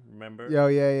Vaughn, remember? Yeah,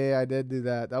 I did do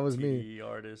that. That was me. TV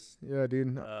artist. Yeah,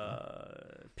 dude.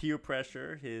 Peer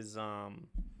Pressure, his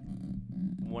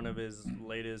one of his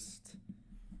latest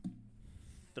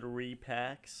 3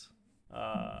 packs.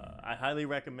 I highly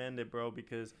recommend it, bro,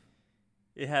 because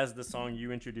it has the song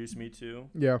you introduced me to.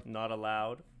 Yeah. Not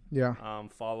Allowed. Yeah.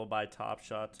 Followed by Top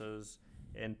Shotters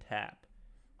and Tap.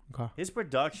 Okay. His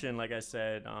production, like I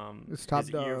said, It's top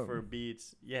his ear dog. for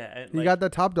beats. Yeah. And, He got the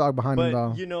top dog behind him,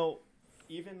 though. But,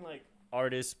 even like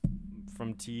artists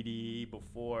from TDE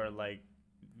before, like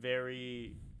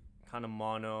very kind of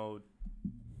monotone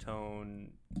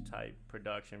type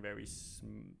production, very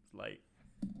smooth, like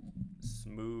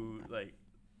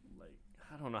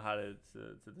I don't know how to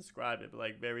describe it, but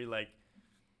like very like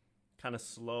kind of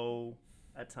slow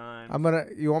at times.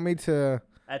 You want me to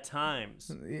At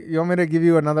times. You want me to give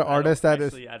you another artist that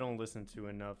is? I don't listen to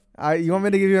enough. You want me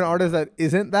to give you an artist that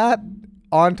isn't that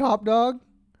on Top Dog?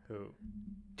 Who?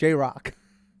 J-Rock.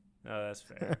 No, that's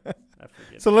fair. I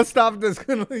forget. So let's stop this.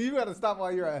 You got to stop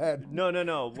while you're ahead.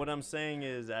 No. What I'm saying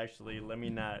is actually, let me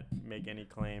not make any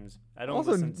claims. I don't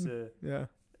Also, listen to. Yeah.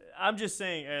 I'm just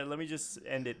saying. Let me just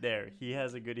end it there. He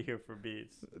has a good ear for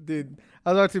beats. Dude,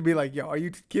 I was about to be like, yo, are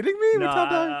you kidding me? No, with Top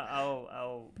Dog?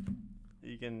 I'll.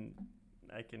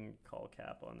 I can call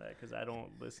cap on that because I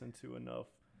don't listen to enough.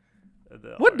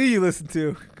 What do you listen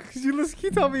to? Because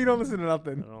you tell me you don't listen to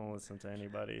nothing. I don't listen to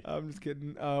anybody. I'm just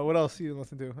kidding. What else do you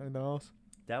listen to? Anything else?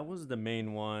 That was the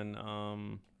main one.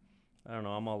 I don't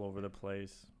know. I'm all over the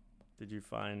place. Did you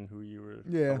find who you were?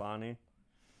 Yeah. Kehlani?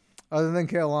 Other than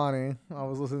Kehlani, I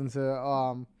was listening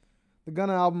to the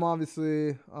Gunna album,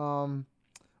 obviously.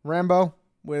 Rambo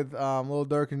with Lil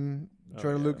Durk and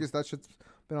Jordan Lucas. That shit's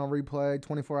been on replay.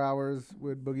 24 hours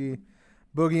with Boogie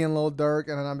and Lil Durk.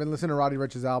 And then I've been listening to Roddy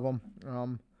Ricch's album.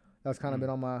 That's kind of been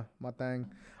on my thing.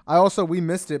 We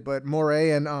missed it, but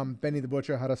Moray and Benny the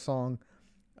Butcher had a song,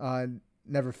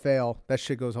 Never Fail. That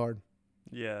shit goes hard.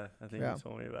 Yeah, I think you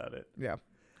told me about it. Yeah.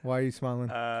 Why are you smiling?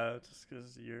 Just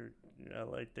because I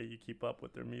like that you keep up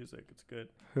with their music. It's good.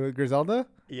 Who, Griselda?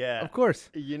 Yeah. Of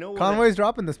course. You know what? Conway's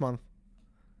dropping this month.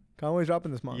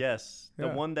 Yes. The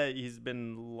Yeah. one that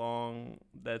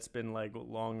that's been like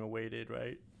long awaited,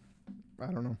 right? I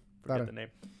don't know. Forget the name.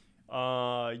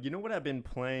 You know what I've been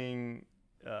playing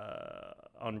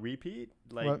on repeat?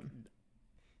 Like What?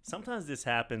 Sometimes this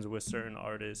happens with certain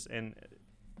artists, and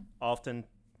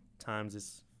oftentimes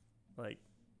it's like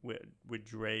with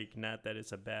Drake. Not that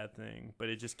it's a bad thing, but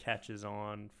it just catches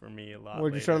on for me a lot. What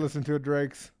did you start listening to at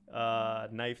Drake's?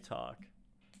 Knife Talk.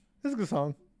 It's a good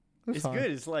song. It's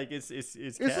good. It's like it's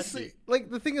catchy. Like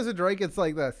the thing is with Drake, it's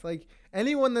like this. Like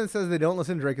anyone that says they don't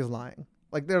listen to Drake is lying.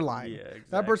 Like they're lying. Yeah,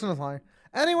 exactly. That person is lying.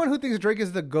 Anyone who thinks Drake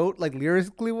is the GOAT, like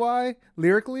lyrically,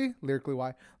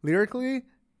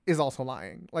 is also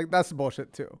lying. Like that's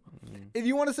bullshit too. Mm-hmm. If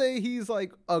you want to say he's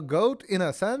like a GOAT in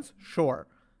a sense, sure.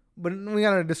 But we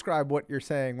gotta describe what you're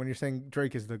saying when you're saying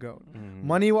Drake is the GOAT. Mm-hmm.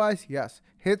 Money wise, yes.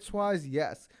 Hits wise,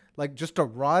 yes. Like just a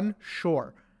run,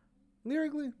 sure.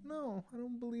 Lyrically, no, I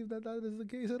don't believe that is the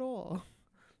case at all.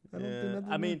 I don't think that's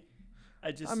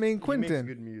Quentin. He makes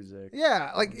good music.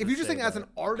 Yeah, like if you're just say saying as an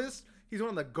artist, he's one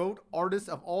of the GOAT artists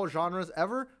of all genres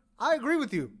ever. I agree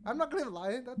with you. I'm not gonna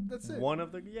lie. That's it. I'll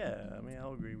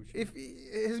agree with you. If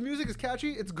his music is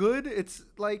catchy, it's good. It's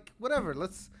like whatever.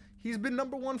 He's been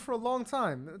number one for a long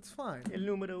time. It's fine. El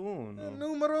numero uno.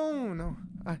 Numero uno.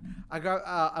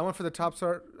 I went for the top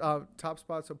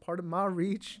spot. So Pardon My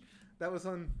Reach. That was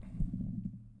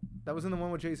in the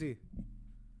one with Jay-Z.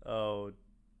 Oh,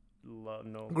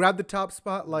 no. Grab the top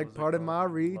spot what like was it part of called? my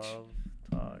reach. Love,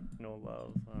 talk, no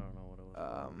love. I don't know what it was.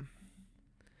 called.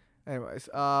 Anyways,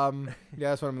 yeah,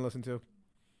 that's what I'm gonna listen to.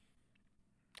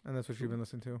 And that's what you've been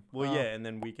listening to. Well, yeah, and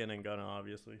then Weeknd and Gunna,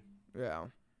 obviously. Yeah.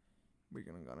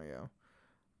 Weeknd and Gunna, yeah.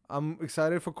 I'm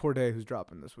excited for Corday, who's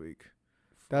dropping this week.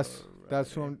 That's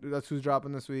who's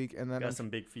dropping this week, and then got some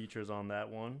big features on that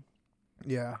one.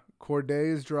 Yeah, Corday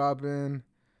is dropping.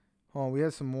 Oh, we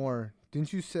had some more.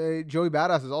 Didn't you say Joey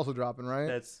Badass is also dropping, right?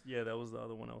 That was the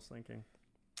other one I was thinking.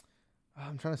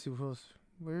 I'm trying to see what else.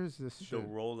 Where is this shit? The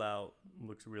rollout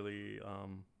looks really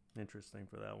interesting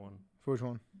for that one. For which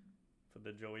one? For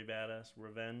the Joey Badass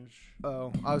Revenge.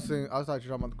 Oh, I was actually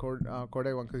talking about the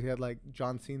Corday one because he had like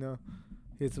John Cena.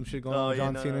 He had some shit going on with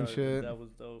John Cena and shit. That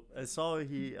was dope. I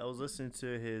was listening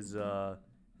to his LA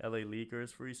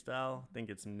Leakers freestyle. I think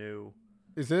it's new.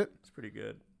 Is it? It's pretty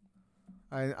good.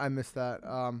 I missed that.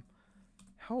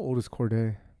 How old is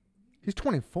Corday? He's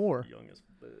 24. Young as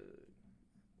fuck.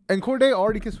 And Corday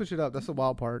already can switch it up. That's the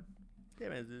wild part. Yeah,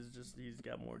 man. He's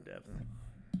got more depth.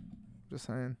 Just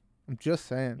saying. I'm just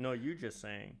saying. No, you just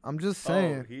saying. I'm just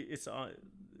saying. Oh, it's on.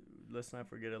 Let's not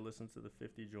forget to listen to the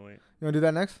 50 joint. You want to do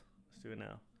that next? Let's do it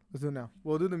now. Let's do it now.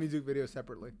 We'll do the music video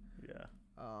separately. Yeah.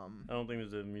 I don't think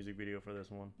there's a music video for this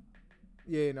one.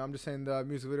 Yeah, no, I'm just saying the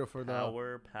music video for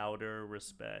Power, Powder,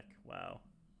 Respect. Wow.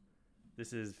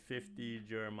 This is 50,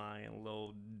 Jeremih, and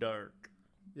Lil Durk.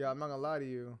 Yeah, I'm not gonna lie to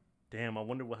you. Damn, I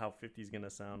wonder how 50's gonna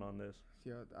sound on this.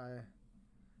 Yeah,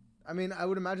 I mean, I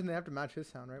would imagine they have to match his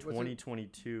sound, right?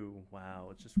 2022. Wow,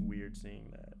 it's just weird seeing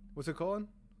that. What's it called?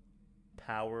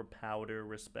 Power, Powder,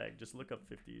 Respect. Just look up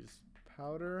 50's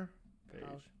Powder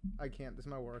page. I can't. This is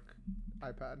my work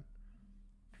iPad.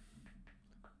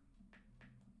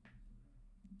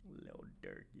 Lil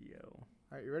Durk, yo. All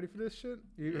right, you ready for this shit?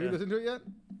 Have you listened to it yet?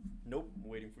 Nope, I'm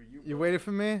waiting for you. You waited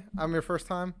for me? I'm your first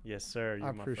time? Yes, sir. You're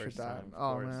I my appreciate first that. time.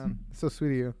 Oh, man. It's so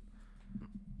sweet of you.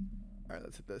 All right,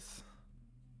 let's hit this.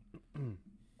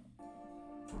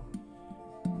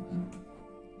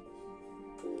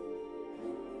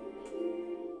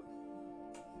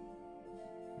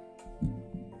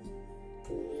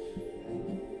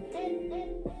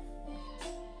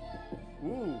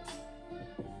 Ooh.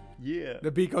 Yeah.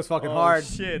 The beat goes fucking hard.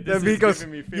 Shit. The This beat is goes.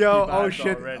 giving me 50 Yo, oh vibes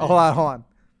shit. already. Hold on.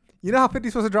 You know how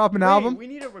 50's supposed to drop an album? We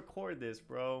need to record this,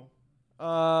 bro. This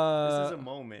is a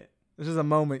moment. This is a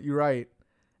moment. You're right.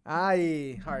 All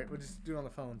right, we'll just do it on the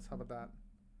phones. How about that?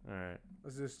 All right.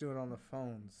 Let's just do it on the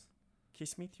phones.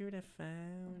 Kiss me through the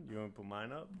phone. You want to put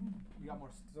mine up? You got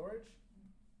more storage?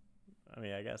 I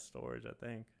mean, I got storage, I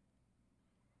think.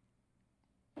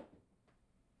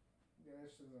 Yeah,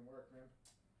 this doesn't work, man.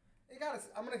 You got us.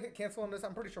 I'm gonna hit cancel on this.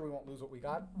 I'm pretty sure we won't lose what we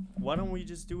got. Why don't we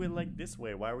just do it like this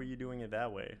way? Why were you doing it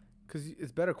that way? Cause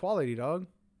it's better quality, dog.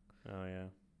 Oh, yeah.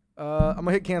 I'm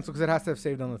gonna hit cancel because it has to have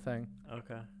saved on the thing.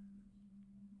 Okay.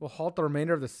 We'll halt the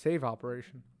remainder of the save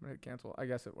operation. I'm gonna hit cancel. I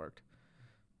guess it worked.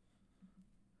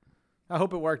 I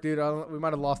hope it worked, dude. We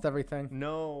might have lost everything.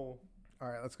 No. All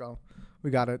right, let's go.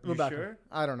 We got it. We're You back. sure?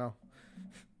 I don't know.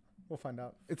 We'll find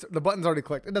out. The button's already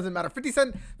clicked. It doesn't matter. 50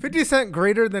 Cent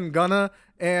greater than Gunna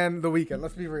and The Weeknd.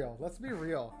 Let's be real.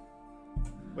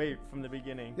 Wait, from the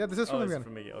beginning. Yeah, this is from the beginning.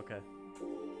 From the beginning. Okay.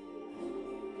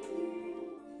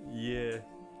 Yeah.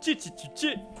 Chit,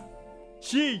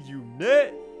 you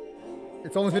nut.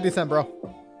 It's only 50 Cent, bro.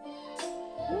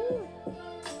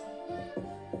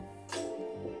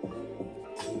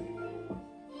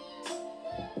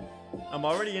 I'm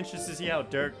already interested to see how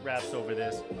Durk raps over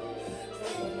this.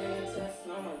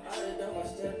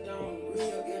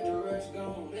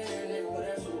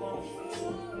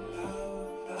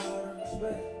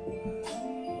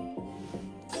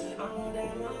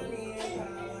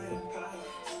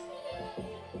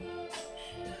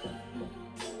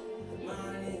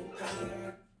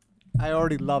 I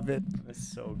already love it.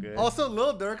 That's so good. Also,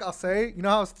 Lil Durk, I'll say, you know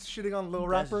how I was shitting on Lil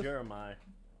That's rappers? Jeremih.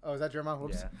 Oh, is that Jeremiah?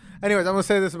 Whoops. Yeah. Anyways, I'm going to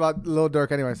say this about Lil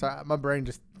Durk anyway. So my brain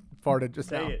just farted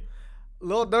just now. Say it.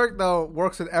 Lil Durk, though,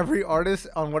 works with every artist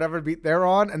on whatever beat they're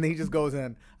on, and then he just goes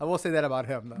in. I will say that about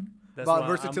him, though. That's about why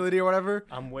versatility or whatever.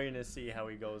 I'm waiting to see how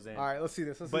he goes in. All right, let's see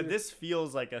this. But this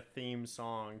feels like a theme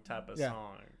song type of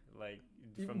song. Like,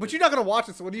 but you're not going to watch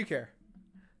it, so what do you care?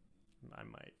 I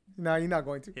might. No, you're not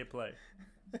going to. Hit play.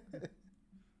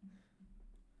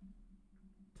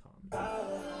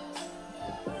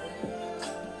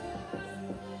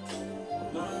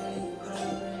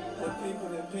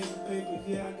 Paper,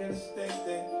 yeah, I gotta stack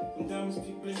that. Them diamonds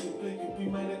keep blinking, we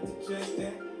might have to check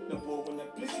that. Now, boy, when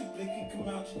that blicky come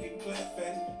out, you get clapped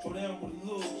fast. Throw down with a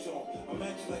little jump. I'm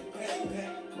at you like pat.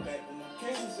 Come back when I'm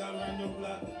canvas I run your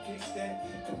block, kick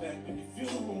that. Come back in the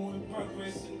funeral in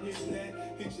progress and hit that.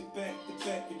 Hit your back to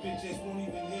back, your bitch ass won't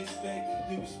even hit back.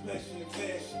 You be splashing in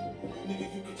fashion. Nigga,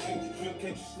 you can change the drill,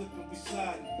 catch you slipping, we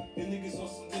sliding. Your niggas on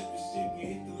some different shit, we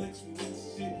hit the licks, we hit the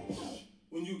shit. Shh.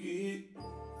 When you get hit,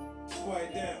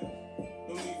 quiet down.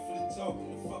 No need for the talking,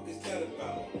 the fuck is that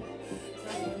about?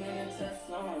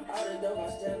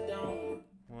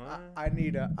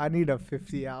 I need a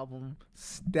 50 album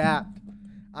stat.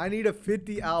 I need a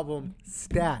 50 album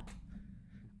stat.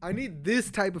 I need this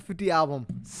type of 50 album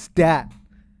stat.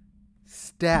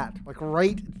 Stat. Like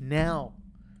right now.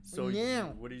 So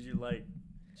what did you like?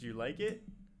 Did you like it?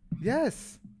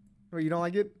 Yes. Wait, you don't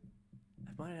like it?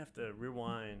 I might have to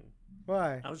rewind.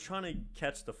 Why? I was trying to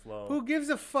catch the flow. Who gives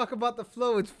a fuck about the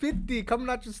flow? It's 50 coming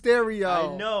out your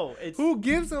stereo. I know. Who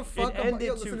gives a fuck it about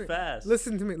ended too fast.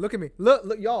 Listen to me. Look at me.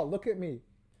 Look, y'all, look at me.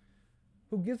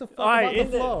 Who gives a fuck about the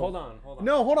flow? Hold on.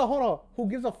 No, hold on. Who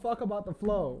gives a fuck about the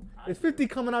flow? It's 50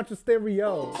 coming out your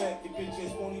stereo. Back, your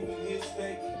bitches won't even hit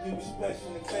back. You be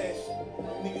splashing in fashion.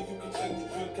 Nigga, you can change the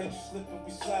drill, catch you slipping,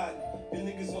 we sliding. Your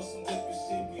niggas on some different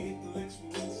shit, we hit the licks, we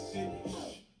hit the shit.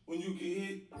 Shh. When you get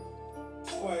hit,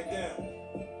 quiet down.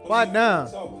 Quiet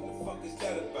down. Talking, the fuck is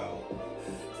that about?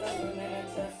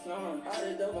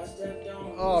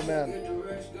 Oh man.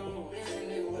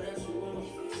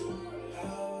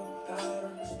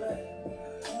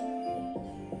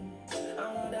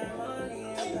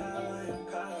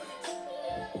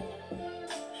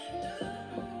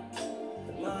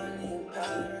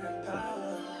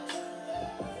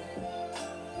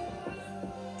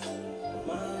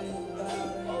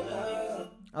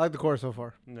 I like the chorus so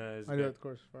far. No, it's I do like the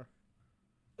chorus so far.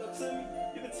 You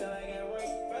can tell I got work,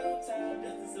 federal time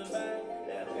just to survive.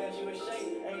 That pass you a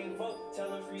shake, ain't vote.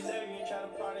 Tell him free Larry and try to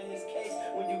pardon his case.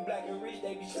 When you black and rich,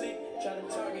 they be slick. Try to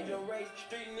target your race.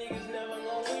 Street niggas never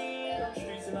gon' win. I'm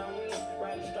streets and I win.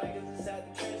 Riding strikers inside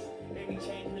the trench. They be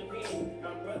changing the beat.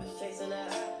 My brothers chasing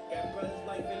that high. Got brothers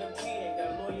life in the pen.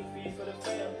 Got lawyer fees for the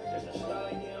fam. Just a star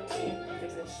in the pen.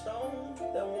 Fixing stone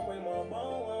that won't bring my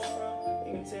bone where I'm from.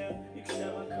 You can tell you can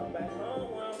never come back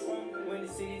home where I'm from. When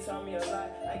the city taught me a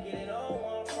lot, I get it all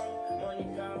where I'm from. Money,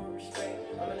 power, respect.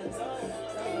 I'm in the zone.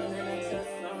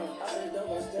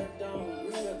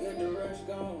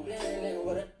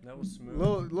 That was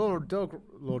smooth. Lil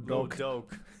Durk.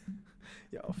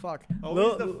 Yo, fuck.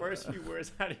 Always the first few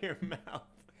words out of your mouth.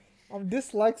 I'm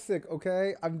dyslexic,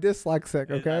 okay? I I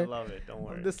love it. Don't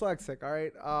worry. I'm dyslexic, all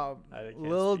right? I can't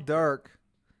Lil speak. Durk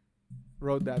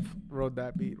wrote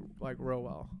that beat like real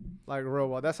well. Like real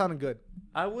well. That sounded good.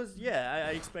 I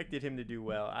expected him to do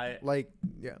well.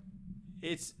 Yeah.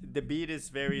 The beat is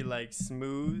very like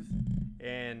smooth,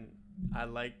 and I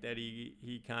like that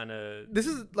he kind of This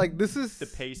is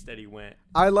the pace that he went.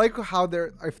 I like how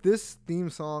if this theme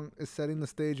song is setting the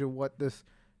stage of what this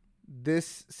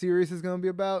series is gonna be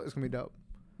about, it's gonna be dope.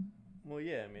 Well,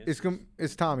 yeah, I mean,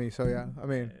 it's Tommy, so yeah. I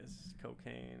mean, it's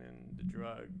cocaine and the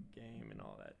drug game and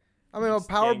all that. I mean, It's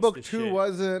Power Book gangsta 2 shit.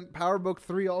 wasn't. Power Book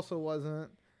 3 also wasn't.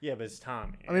 Yeah, but it's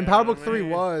Tommy. I mean, Power Book 3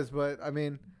 was, but I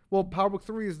mean, well, Power Book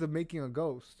 3 is the making a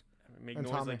ghost. Make and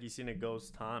noise Tommy. like you seen a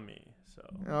ghost Tommy. So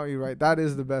Oh, you're right. That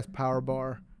is the best power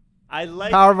bar. I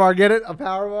like Power bar, get it? A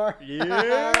power bar?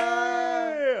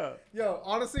 Yeah. Yo,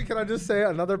 honestly, can I just say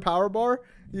another power bar?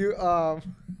 A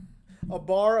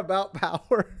bar about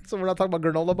power. So we're not talking about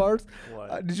granola bars.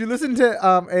 What? Did you listen to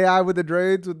AI with the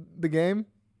Dreads with the game?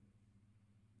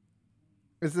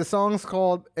 The song's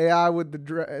called AI with the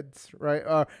Dreads,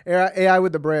 right? AI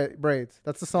with the braids.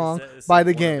 That's the song It's by like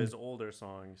the one game. Of his older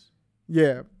songs.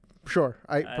 Yeah, sure.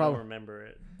 I don't probably remember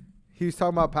it. He's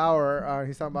talking about power.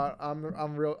 He's talking about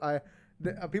I'm real.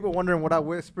 People wondering what I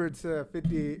whispered to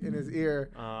 50 in his ear.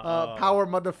 Power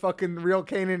motherfucking real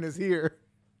Kanan is here.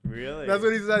 Really? That's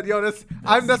what he said. Yo, that's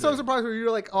so I'm surprised when you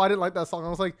were like, oh, I didn't like that song. I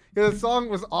was like, yeah, the song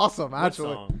was awesome,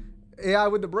 actually. What song? AI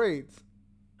with the braids.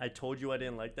 I told you I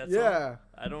didn't like that song. Yeah.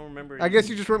 I don't remember. I guess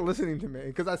you just weren't listening to me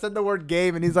because I said the word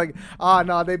game and he's like,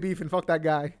 nah, they beefing. Fuck that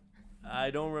guy. I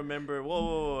don't remember.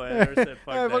 Whoa. I never said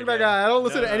fuck Hey, that fuck that guy. I don't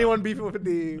listen to anyone beefing with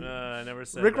the I never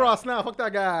said Rick that. Ross now. Fuck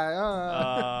that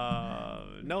guy.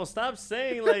 No, stop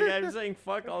saying like I'm saying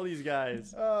fuck all these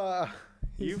guys.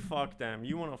 You fuck them.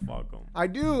 You want to fuck them. I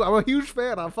do. I'm a huge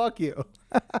fan. I'll fuck you.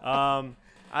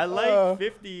 I like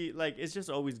 50. Like, it's just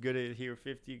always good to hear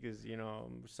 50 because, you know,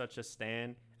 I'm such a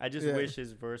stan. I just wish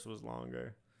his verse was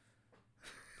longer.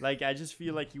 Like, I just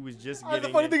feel like he was just getting The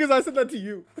funny thing is I said that to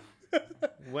you.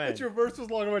 When? That your verse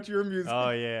was long about your music. Oh,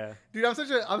 yeah. Dude, I'm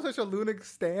such a lunatic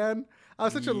stan.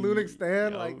 I'm such a lunatic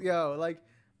stan. Yo. Like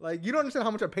you don't understand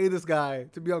how much I pay this guy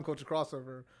to be on Culture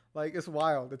Crossover. Like, it's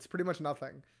wild. It's pretty much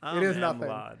nothing. It is nothing.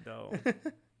 Lot, though.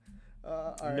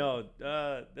 All right. No,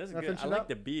 that's Wanna good. finish I it like up?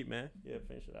 the beat, man. Yeah,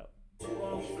 finish it out.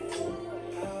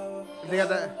 They got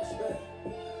that.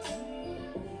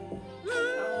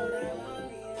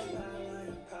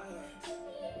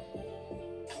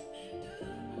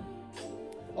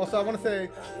 Also, I want to say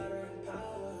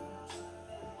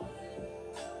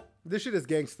this shit is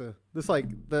gangsta. This like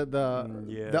Yeah.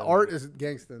 the art is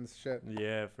gangsta and shit.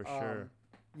 Yeah, for sure.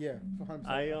 Yeah, 100%.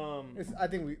 I I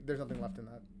think there's nothing left in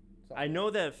that. So. I know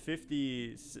that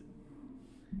 50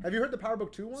 Have you heard the Power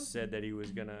Book 2 one? said that he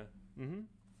was gonna.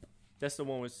 That's the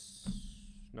one with.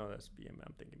 No, that's BMF.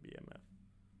 I'm thinking BMF.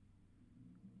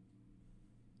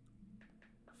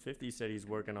 50 said he's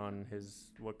working on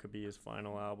what could be his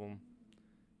final album.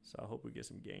 So I hope we get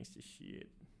some gangsta shit.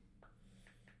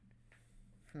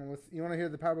 You want to hear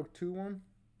the Power Book 2 one?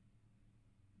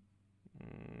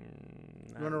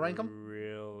 You want to rank them?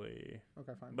 Really?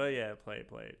 Okay, fine. But yeah, play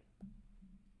it.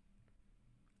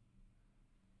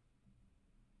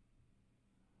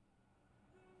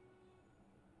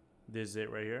 This is it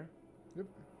right here? Yep.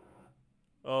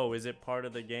 Oh, is it part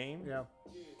of the game? Yeah.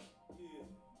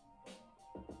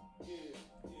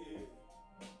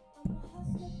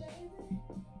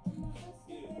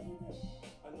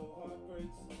 I know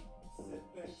heartbreaks,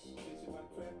 setbacks, bitch, if I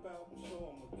crap out, I'm sure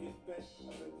I'ma get back.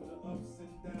 I've been through the ups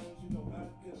and downs, you know how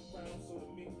to get around, so to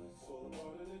me, it's all a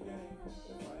part of the game. If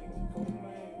I ain't the cold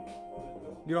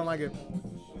man, You don't like it?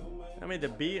 I mean, the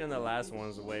beat in the last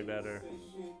one's way better.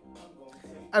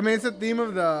 I mean, it's the theme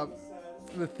of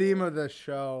the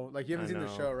show. Like you haven't I seen the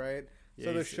know. show, right? Yeah,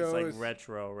 So the it's show like is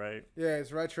retro, right? yeah,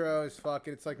 it's retro as fuck.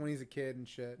 It's like when he's a kid and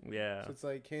shit. Yeah. So it's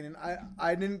like Kanan. I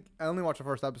only watched the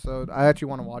first episode. I actually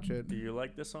want to watch it. Do you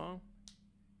like the song?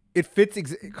 It fits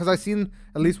because I've seen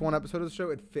at least one episode of the show.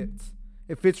 It fits.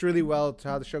 It fits really well to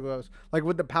how the show goes. Like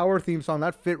with the Power theme song,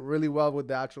 that fit really well with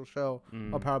the actual show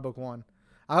of Power Book 1.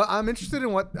 I'm interested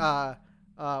in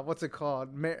what's it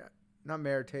called? Not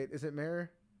Mayor Tate. Is it Mayor?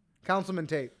 Councilman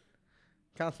Tate.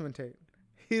 Councilman Tate.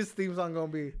 His theme song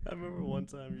gonna be. I remember one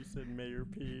time you said Mayor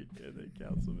Pete and then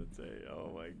Councilman Tate.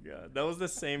 Oh my God. That was the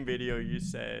same video you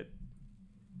said.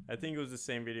 I think it was the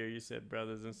same video you said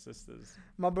brothers and sisters.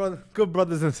 My brother, good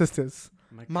brothers and sisters.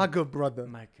 My good brother.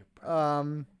 My good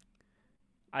brother.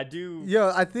 I do.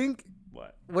 Yeah, I think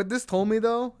What this told me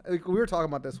though, like we were talking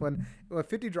about this when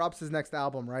 50 drops his next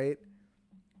album, right?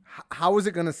 How is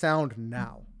it gonna sound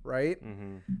now, right?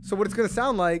 So what it's gonna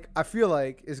sound like, I feel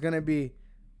like, is gonna be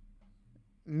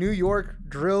New York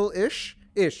drill-ish,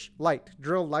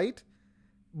 drill light,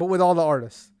 but with all the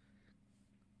artists.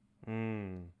 I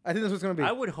think that's what it's gonna be.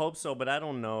 I would hope so, but I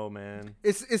don't know, man.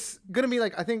 It's gonna be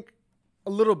like, I think a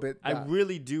little bit. I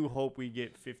really do hope we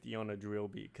get 50 on a drill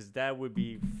beat because that would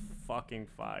be fucking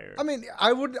fire. I mean,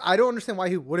 I don't understand why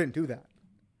he wouldn't do that.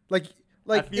 Like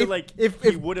I feel if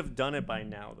he would have done it by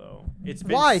now, though. It's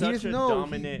been why such a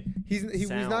dominant. He's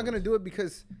not gonna do it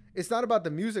because it's not about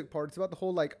the music part. It's about the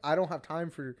whole like I don't have time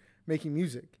for making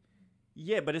music.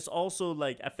 Yeah, but it's also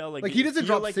like I felt like he doesn't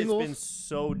drop like singles. It's been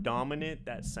so dominant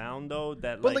that sound though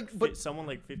that someone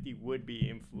like 50 would be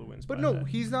influenced. But by no, that.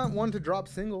 he's not one to drop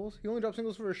singles. He only drops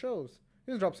singles for his shows.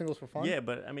 He doesn't drop singles for fun. Yeah,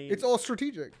 but I mean, it's all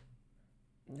strategic.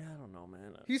 Yeah, I don't know,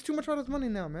 man. He's too much about his money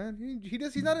now, man.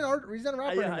 He's not an art. He's not a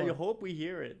rapper anymore. I hope we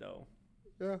hear it though.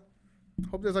 Yeah.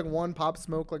 Hope there's like one Pop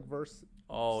Smoke like verse.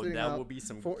 Oh, that would be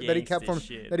some that he kept from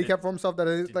shit. That he kept for himself. That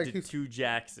is like the two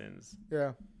Jacksons.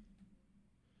 Yeah.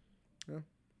 Yeah.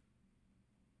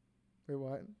 Wait,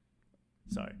 what?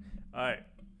 Sorry. All right.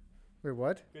 Wait,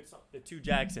 what? Good song. The two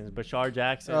Jacksons, Bashar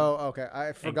Jackson. Oh, okay.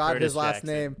 I forgot his last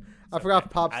name. I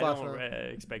forgot Pop's last name. I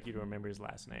don't expect you to remember his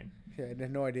last name. Yeah, I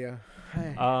had no idea.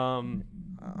 I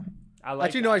like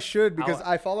actually, no, I should because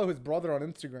I follow his brother on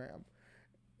Instagram,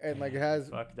 and like it has.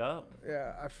 Fucked up.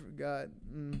 Yeah, I forgot.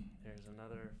 There's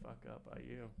another fuck up by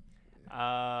you.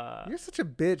 You're such a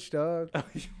bitch, dog.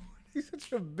 You're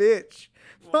such a bitch.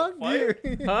 Fuck you.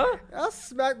 Huh? I'll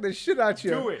smack the shit out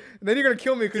you. Do it. And then you're gonna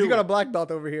kill me because you got a black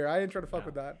belt over here. I ain't trying to fuck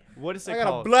with that. What is it I got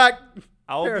called? a black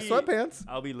pair of sweatpants.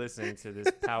 I'll be listening to this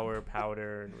power,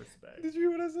 powder, and respect. Did you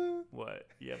hear what I said? What?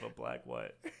 You have a black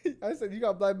what? I said you got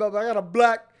a black belt, but I got a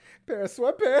black pair of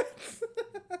sweatpants.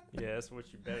 Yeah, that's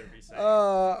what you better be saying.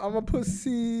 I'm a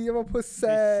pussy. I'm a pussy.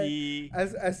 Pussy.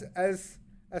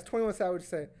 As 21 Savage would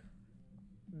say,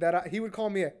 that he would call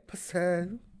me a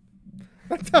pussy.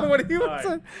 That's not what he would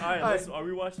say. All right. Are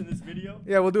we watching this video?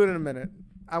 Yeah, we'll do it in a minute.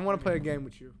 I want to play a game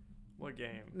with you. What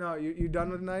game? No, you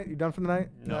done with the night? You done for the night?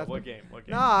 No, what game? What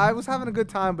game? Nah, I was having a good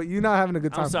time, but you're not having a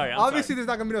good time. I'm sorry. Obviously, there's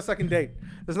not gonna be no second date.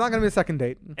 There's not gonna be a second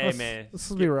date. Hey man, let's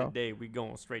be real. Today we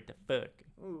going straight to fuck.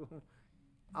 Ooh.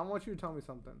 I want you to tell me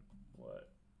something. What?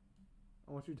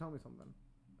 I want you to tell me something.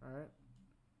 All right.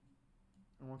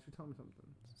 I want you to tell me something.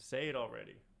 Say it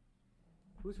already.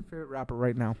 Who's your favorite rapper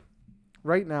right now?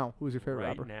 Right now, who's your favorite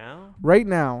rapper? Right now? Right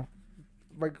now,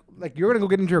 like you're gonna go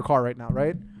get into your car right now,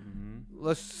 right? Mm-hmm.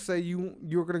 Let's say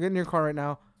you're gonna get in your car right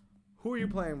now. Who are you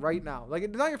playing right now? Like,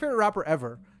 it's not your favorite rapper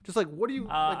ever. Just like, what do you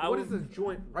like? What is the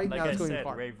joint right like now that's I going in said, your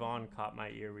car? Ray Vaughn caught my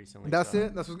ear recently. That's so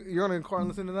it. That's what, you're on in the car and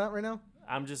listening to that right now.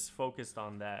 I'm just focused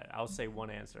on that. I'll say one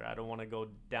answer. I don't want to go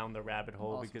down the rabbit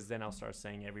hole Awesome. because then I'll start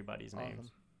saying everybody's Awesome.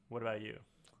 names. What about you?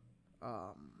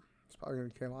 It's probably gonna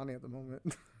be Kehlani at the moment.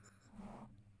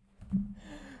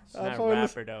 It's not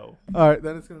rapper though. All right,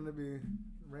 then it's gonna be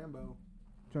Rambo,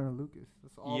 Jonah Lucas.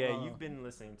 That's all. Yeah, you've been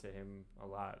listening to him a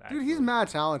lot. Dude, Actually. he's mad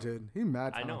talented. He's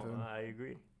mad I talented. know. I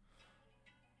agree.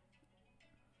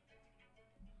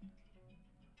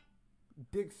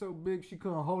 Dick so big she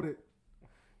couldn't hold it.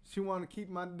 She wanted to keep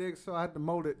my dick, so I had to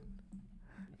mold it.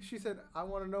 She said, "I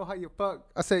want to know how you fuck."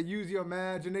 I said, "Use your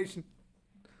imagination."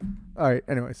 All right.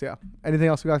 Anyways, yeah. Anything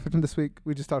else we got for this week?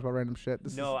 We just talked about random shit.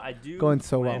 No, I do going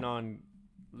so plan well. on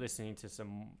listening to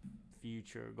some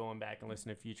Future, going back and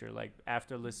listening to Future. Like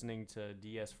after listening to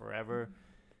DS Forever,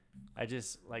 I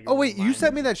just like. Oh wait, you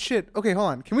sent me that shit. Okay, hold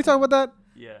on. Can we talk about that?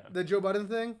 Yeah. The Joe Budden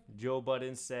thing. Joe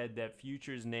Budden said that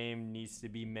Future's name needs to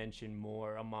be mentioned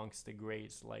more amongst the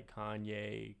greats like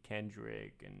Kanye,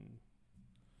 Kendrick, and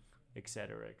et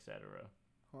cetera, et cetera.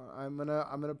 Hold on,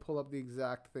 I'm gonna pull up the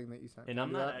exact thing that you sent. And Can I'm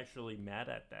you do not that? actually mad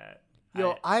at that.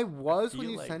 Yo, I was when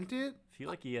feel you like- sent it. I feel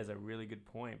like he has a really good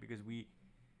point because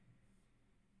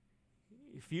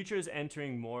Future is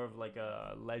entering more of like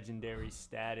a legendary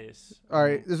status. All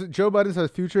right, this is, Joe Budden says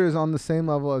Future is on the same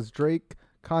level as Drake,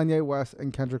 Kanye West,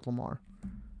 and Kendrick Lamar.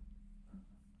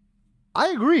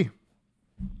 I agree.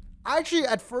 Actually,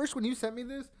 at first when you sent me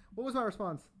this, what was my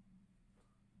response?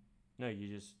 No, you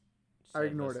just. I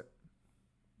ignored it.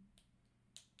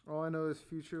 All I know is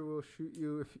Future will shoot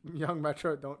you if Young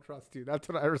Metro don't trust you. That's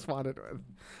what I responded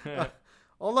with.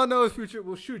 All I know is Future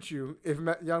will shoot you if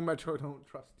Young Metro don't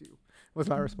trust you. Was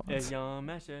my response. I'm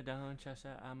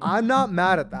not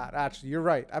mad at that. Actually, you're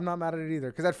right. I'm not mad at it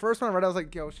either. Because at first when I read it, I was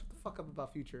like, "Yo, shut the fuck up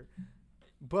about Future."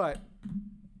 But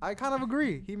I kind of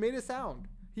agree. He made a sound.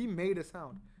 He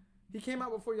came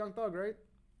out before Young Thug, right?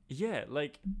 Yeah,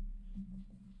 like.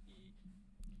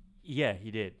 Yeah,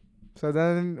 he did. So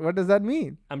then, what does that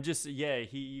mean? I'm just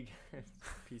he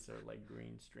piece of like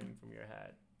green string from your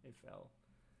hat. It fell.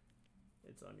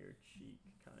 It's on your cheek,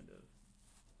 kind of.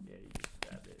 Yeah, you just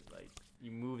grabbed it. Like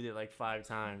you moved it like 5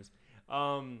 times.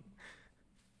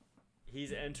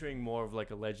 He's entering more of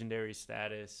like a legendary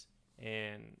status,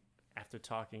 and after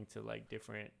talking to like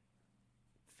different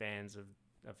fans of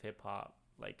hip hop,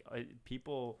 like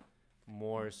people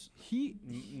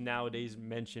nowadays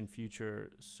mention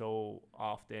Future so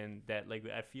often that like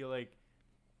I feel like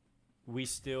we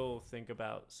still think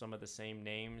about some of the same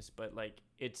names, but like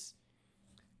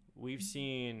we've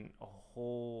seen a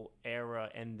whole era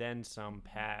and then some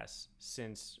pass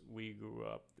since we grew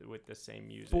up with the same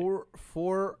music.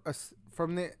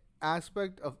 From the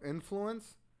aspect of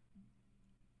influence,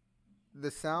 the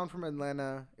sound from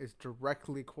Atlanta is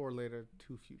directly correlated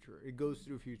to Future. It goes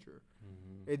through Future.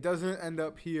 Mm-hmm. It doesn't end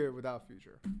up here without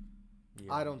Future.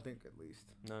 Yeah. I don't think, at least.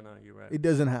 No, you're right. It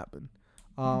doesn't happen.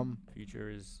 Future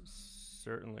is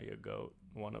certainly a GOAT,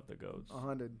 one of the GOATs.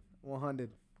 100. 100.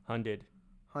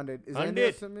 Is 100.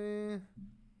 that to me?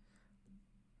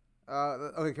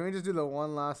 Okay, can we just do the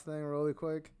one last thing really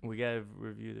quick? We gotta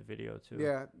review the video too.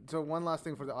 Yeah. So one last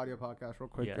thing for the audio podcast real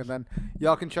quick. Yes. And then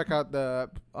y'all can check out the,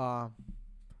 well,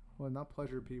 not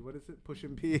Pleasure P. What is it?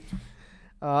 Pushin' P.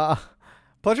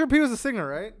 Pleasure P was the singer,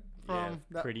 right? From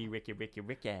Pretty Ricky.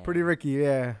 Pretty Ricky,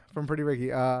 yeah. From Pretty Ricky.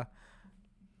 That'll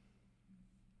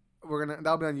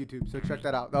be on YouTube, so check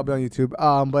that out. That'll be on YouTube.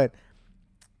 But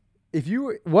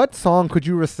what song could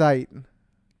you recite?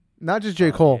 Not just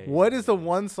J. Cole. Yeah. What is the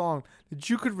one song that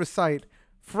you could recite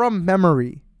from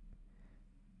memory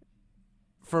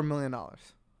for $1 million?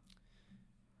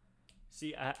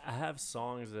 See, I have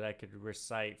songs that I could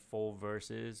recite full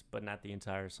verses, but not the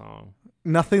entire song.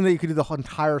 Nothing that you could do the whole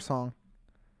entire song.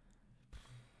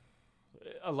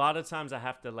 A lot of times I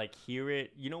have to like hear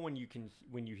it. You know when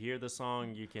you hear the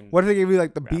song, you can. What if they gave you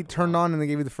like the Rap beat turned along. on and they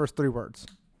gave you the first 3 words?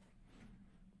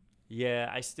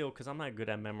 Yeah, because I'm not good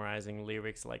at memorizing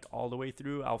lyrics like all the way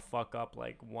through. I'll fuck up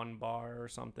like 1 bar or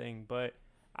something, but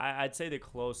I'd say the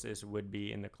closest would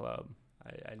be In the Club.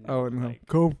 I know, like,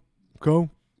 go, I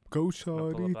pull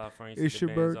shawty. up out front, you It's see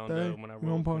the your bands on birthday. the- When I You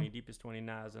roll want 20 pie? deep is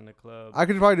 29s in the club. I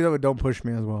could probably do that with Don't Push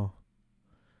Me as well.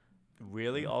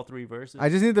 Really? All 3 verses? I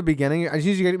just need the beginning. I just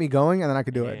need you to get me going, and then I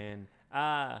could do it.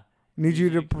 And Need you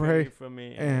to pray. for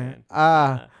me. And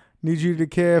And Need you to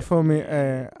care for me.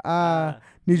 I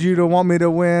need you to want me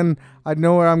to win. I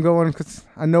know where I'm going because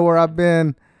I know where I've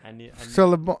been. I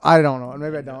don't know.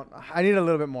 Maybe I don't. I need a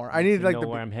little bit more. I need like know the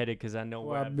where I'm headed because I know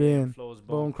where I've been. been. Flows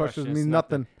Bone crushes means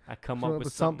nothing. I come up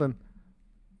with something.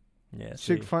 Yeah,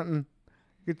 chick fronting.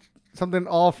 Something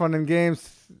all fronting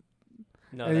games.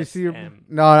 No, and you see your M.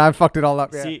 No, I fucked it all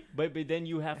up. Yeah. See, but then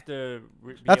you have to.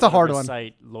 That's a hard one.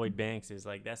 Recite Lloyd Banks is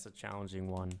like that's a challenging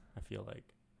one. I feel like.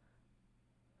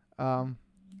 How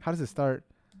does it start?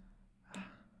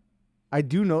 I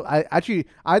do know.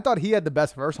 I thought he had the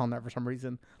best verse on that for some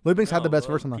reason. Lloyd Banks had the best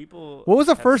verse on that. What was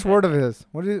the first word of his?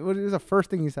 What is the first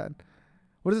thing he said?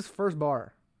 What is his first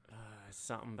bar?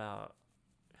 Something about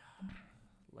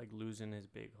like losing his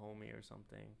big homie or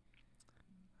something.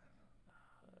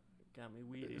 Got me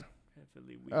weeded.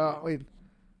 Heavily weeded. Wait.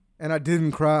 And I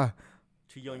didn't cry.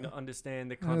 Too young to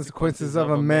understand the consequences of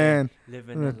a man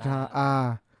living a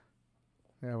lie.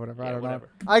 Yeah, whatever. Yeah, I don't whatever.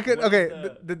 know. I could. Okay,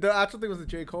 the actual thing was the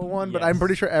J. Cole one, but I'm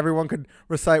pretty sure everyone could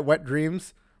recite "Wet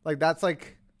Dreams." Like that's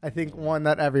like I think one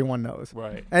that everyone knows.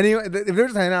 Right. Anyway, if they're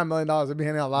just handing out $1 million, they'd be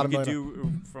handing out a lot of money. You could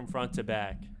do from front to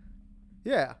back.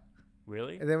 Yeah.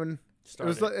 Really? And then when it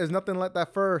was nothing like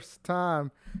that first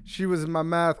time. She was in my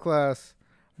math class.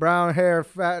 Brown hair,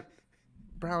 fat.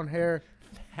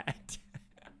 Fat.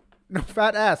 No,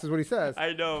 fat ass is what he says.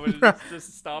 I know, but it's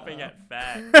just stopping at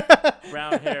fat.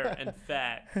 Brown hair and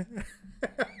fat.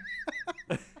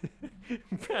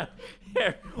 Brown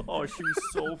hair. Oh, she was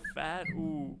so fat.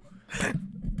 Ooh.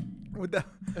 With the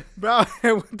brown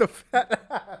hair with the fat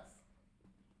ass.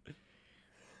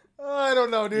 Oh, I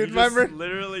don't know, dude.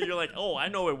 Literally, you're like, oh, I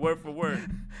know it word for word.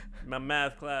 My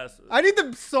math class. I need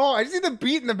the song. I just need the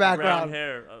beat in the background. Brown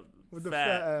hair. With the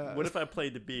fat. What if I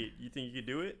played the beat? You think you could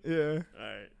do it? Yeah. All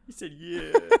right. He said, yeah.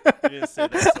 You didn't say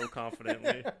that so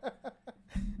confidently.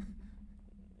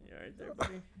 You all right there,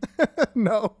 buddy?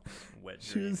 No. Wet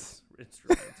Dreams.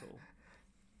 Instrumental.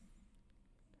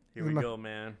 Here we go,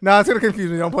 man. No, it's going to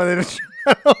confuse me. Don't play that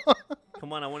instrumental.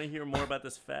 Come on. I want to hear more about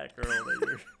this fat girl that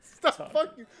you're Stop.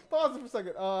 Fuck you. Pause it for a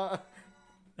second.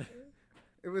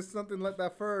 It was something like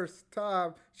that first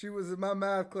time. She was in my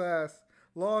math class.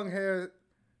 Long hair.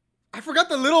 I forgot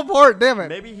the little part. Damn it.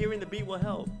 Maybe hearing the beat will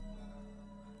help.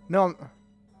 No.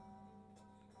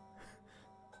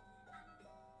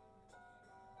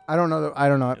 I don't know. I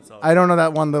don't know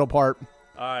that one little part.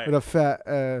 All right. With a fat.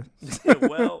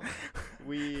 Well,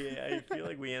 I feel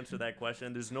like we answered that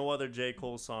question. There's no other J.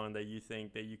 Cole song that you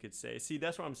think that you could say. See,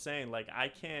 that's what I'm saying. Like, I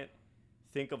can't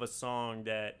think of a song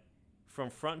that from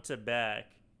front to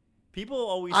back. People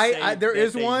always say there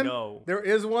is one. Know. There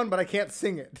is one, but I can't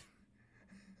sing it.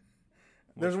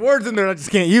 There's words in there I just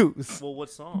can't use. Well, what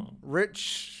song?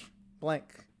 Rich blank.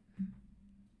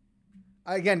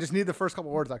 I, again, just need the first couple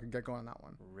words I could get going on that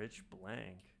one. Rich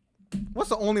blank. What's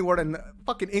the only word in the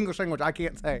fucking English language I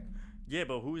can't say? Yeah,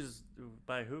 but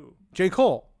by who? J.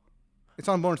 Cole. It's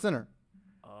on Born Sinner.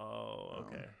 Oh,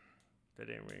 okay. That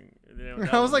didn't ring.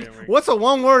 I was like, what's the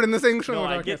one word in this English language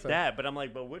I can't get say? that, but I'm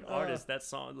like, but what artist that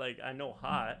song? Like, I know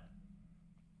Hot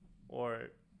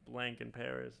or Blank in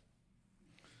Paris.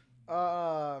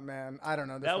 Man, I don't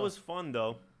know. That was fun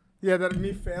though. Yeah, that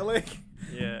me failing.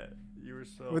 Yeah, you were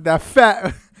so. With that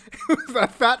fat,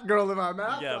 that fat girl in my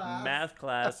math class. Yeah, math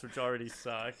class, which already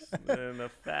sucks. And the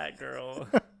fat girl.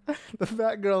 The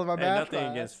fat girl in my math class.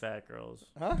 Nothing against fat girls.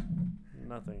 Huh?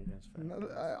 Nothing against fat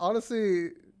girls. Honestly,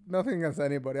 nothing against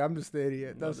anybody. I'm just the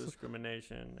idiot. No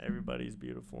discrimination. Everybody's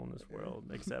beautiful in this world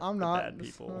except the bad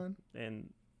people and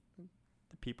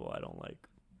the people I don't like.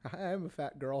 I am a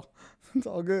fat girl. It's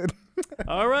all good.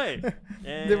 All right.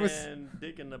 And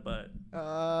dick in the butt.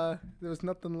 There was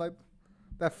nothing like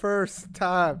that first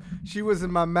time. She was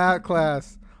in my math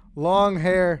class. Long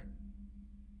hair.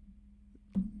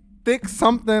 Thick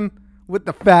something with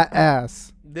the fat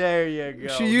ass. There you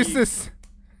go. She used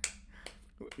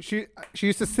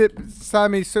to sit beside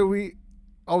me, so we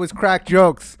always crack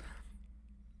jokes.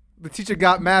 The teacher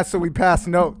got mad, so we passed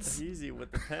notes. Easy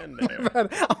with the pen there.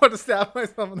 I want to stab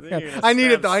myself in the head. I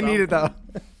need it though.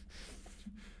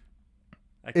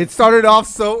 It started off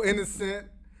so innocent.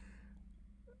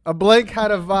 A blank had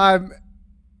a vibe.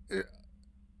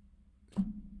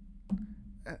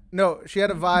 No, she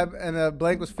had a vibe, and a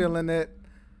blank was feeling it.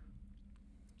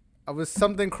 I was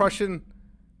something crushing,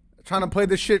 trying to play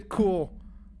the shit cool.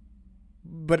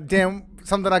 But damn,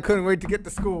 something I couldn't wait to get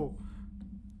to school.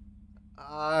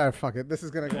 Fuck it. This is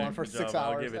going to go on for 6 hours.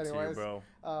 I'll give it anyways. to you, bro.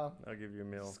 I'll give you a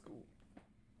meal. School.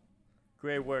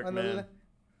 Great work, man.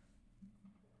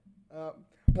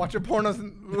 Watch your pornos.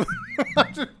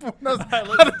 Watch your pornos. Right,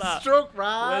 let's stop. Stroke,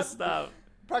 right? Let's stop.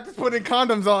 Practice putting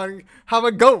condoms on. How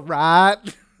it go, right?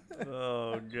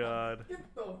 Oh God.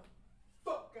 Get the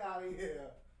fuck out of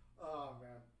here. Oh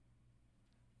man.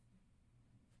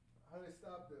 How do they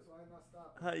stop this? Why not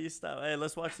stop it? How you stop? Hey,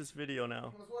 let's watch this video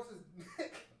now. Let's watch this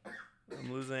dick.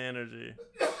 I'm losing energy.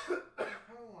 I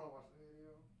don't want to watch the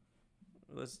video.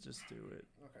 Let's just do it.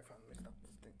 Okay, fine. Let me stop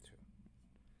this thing.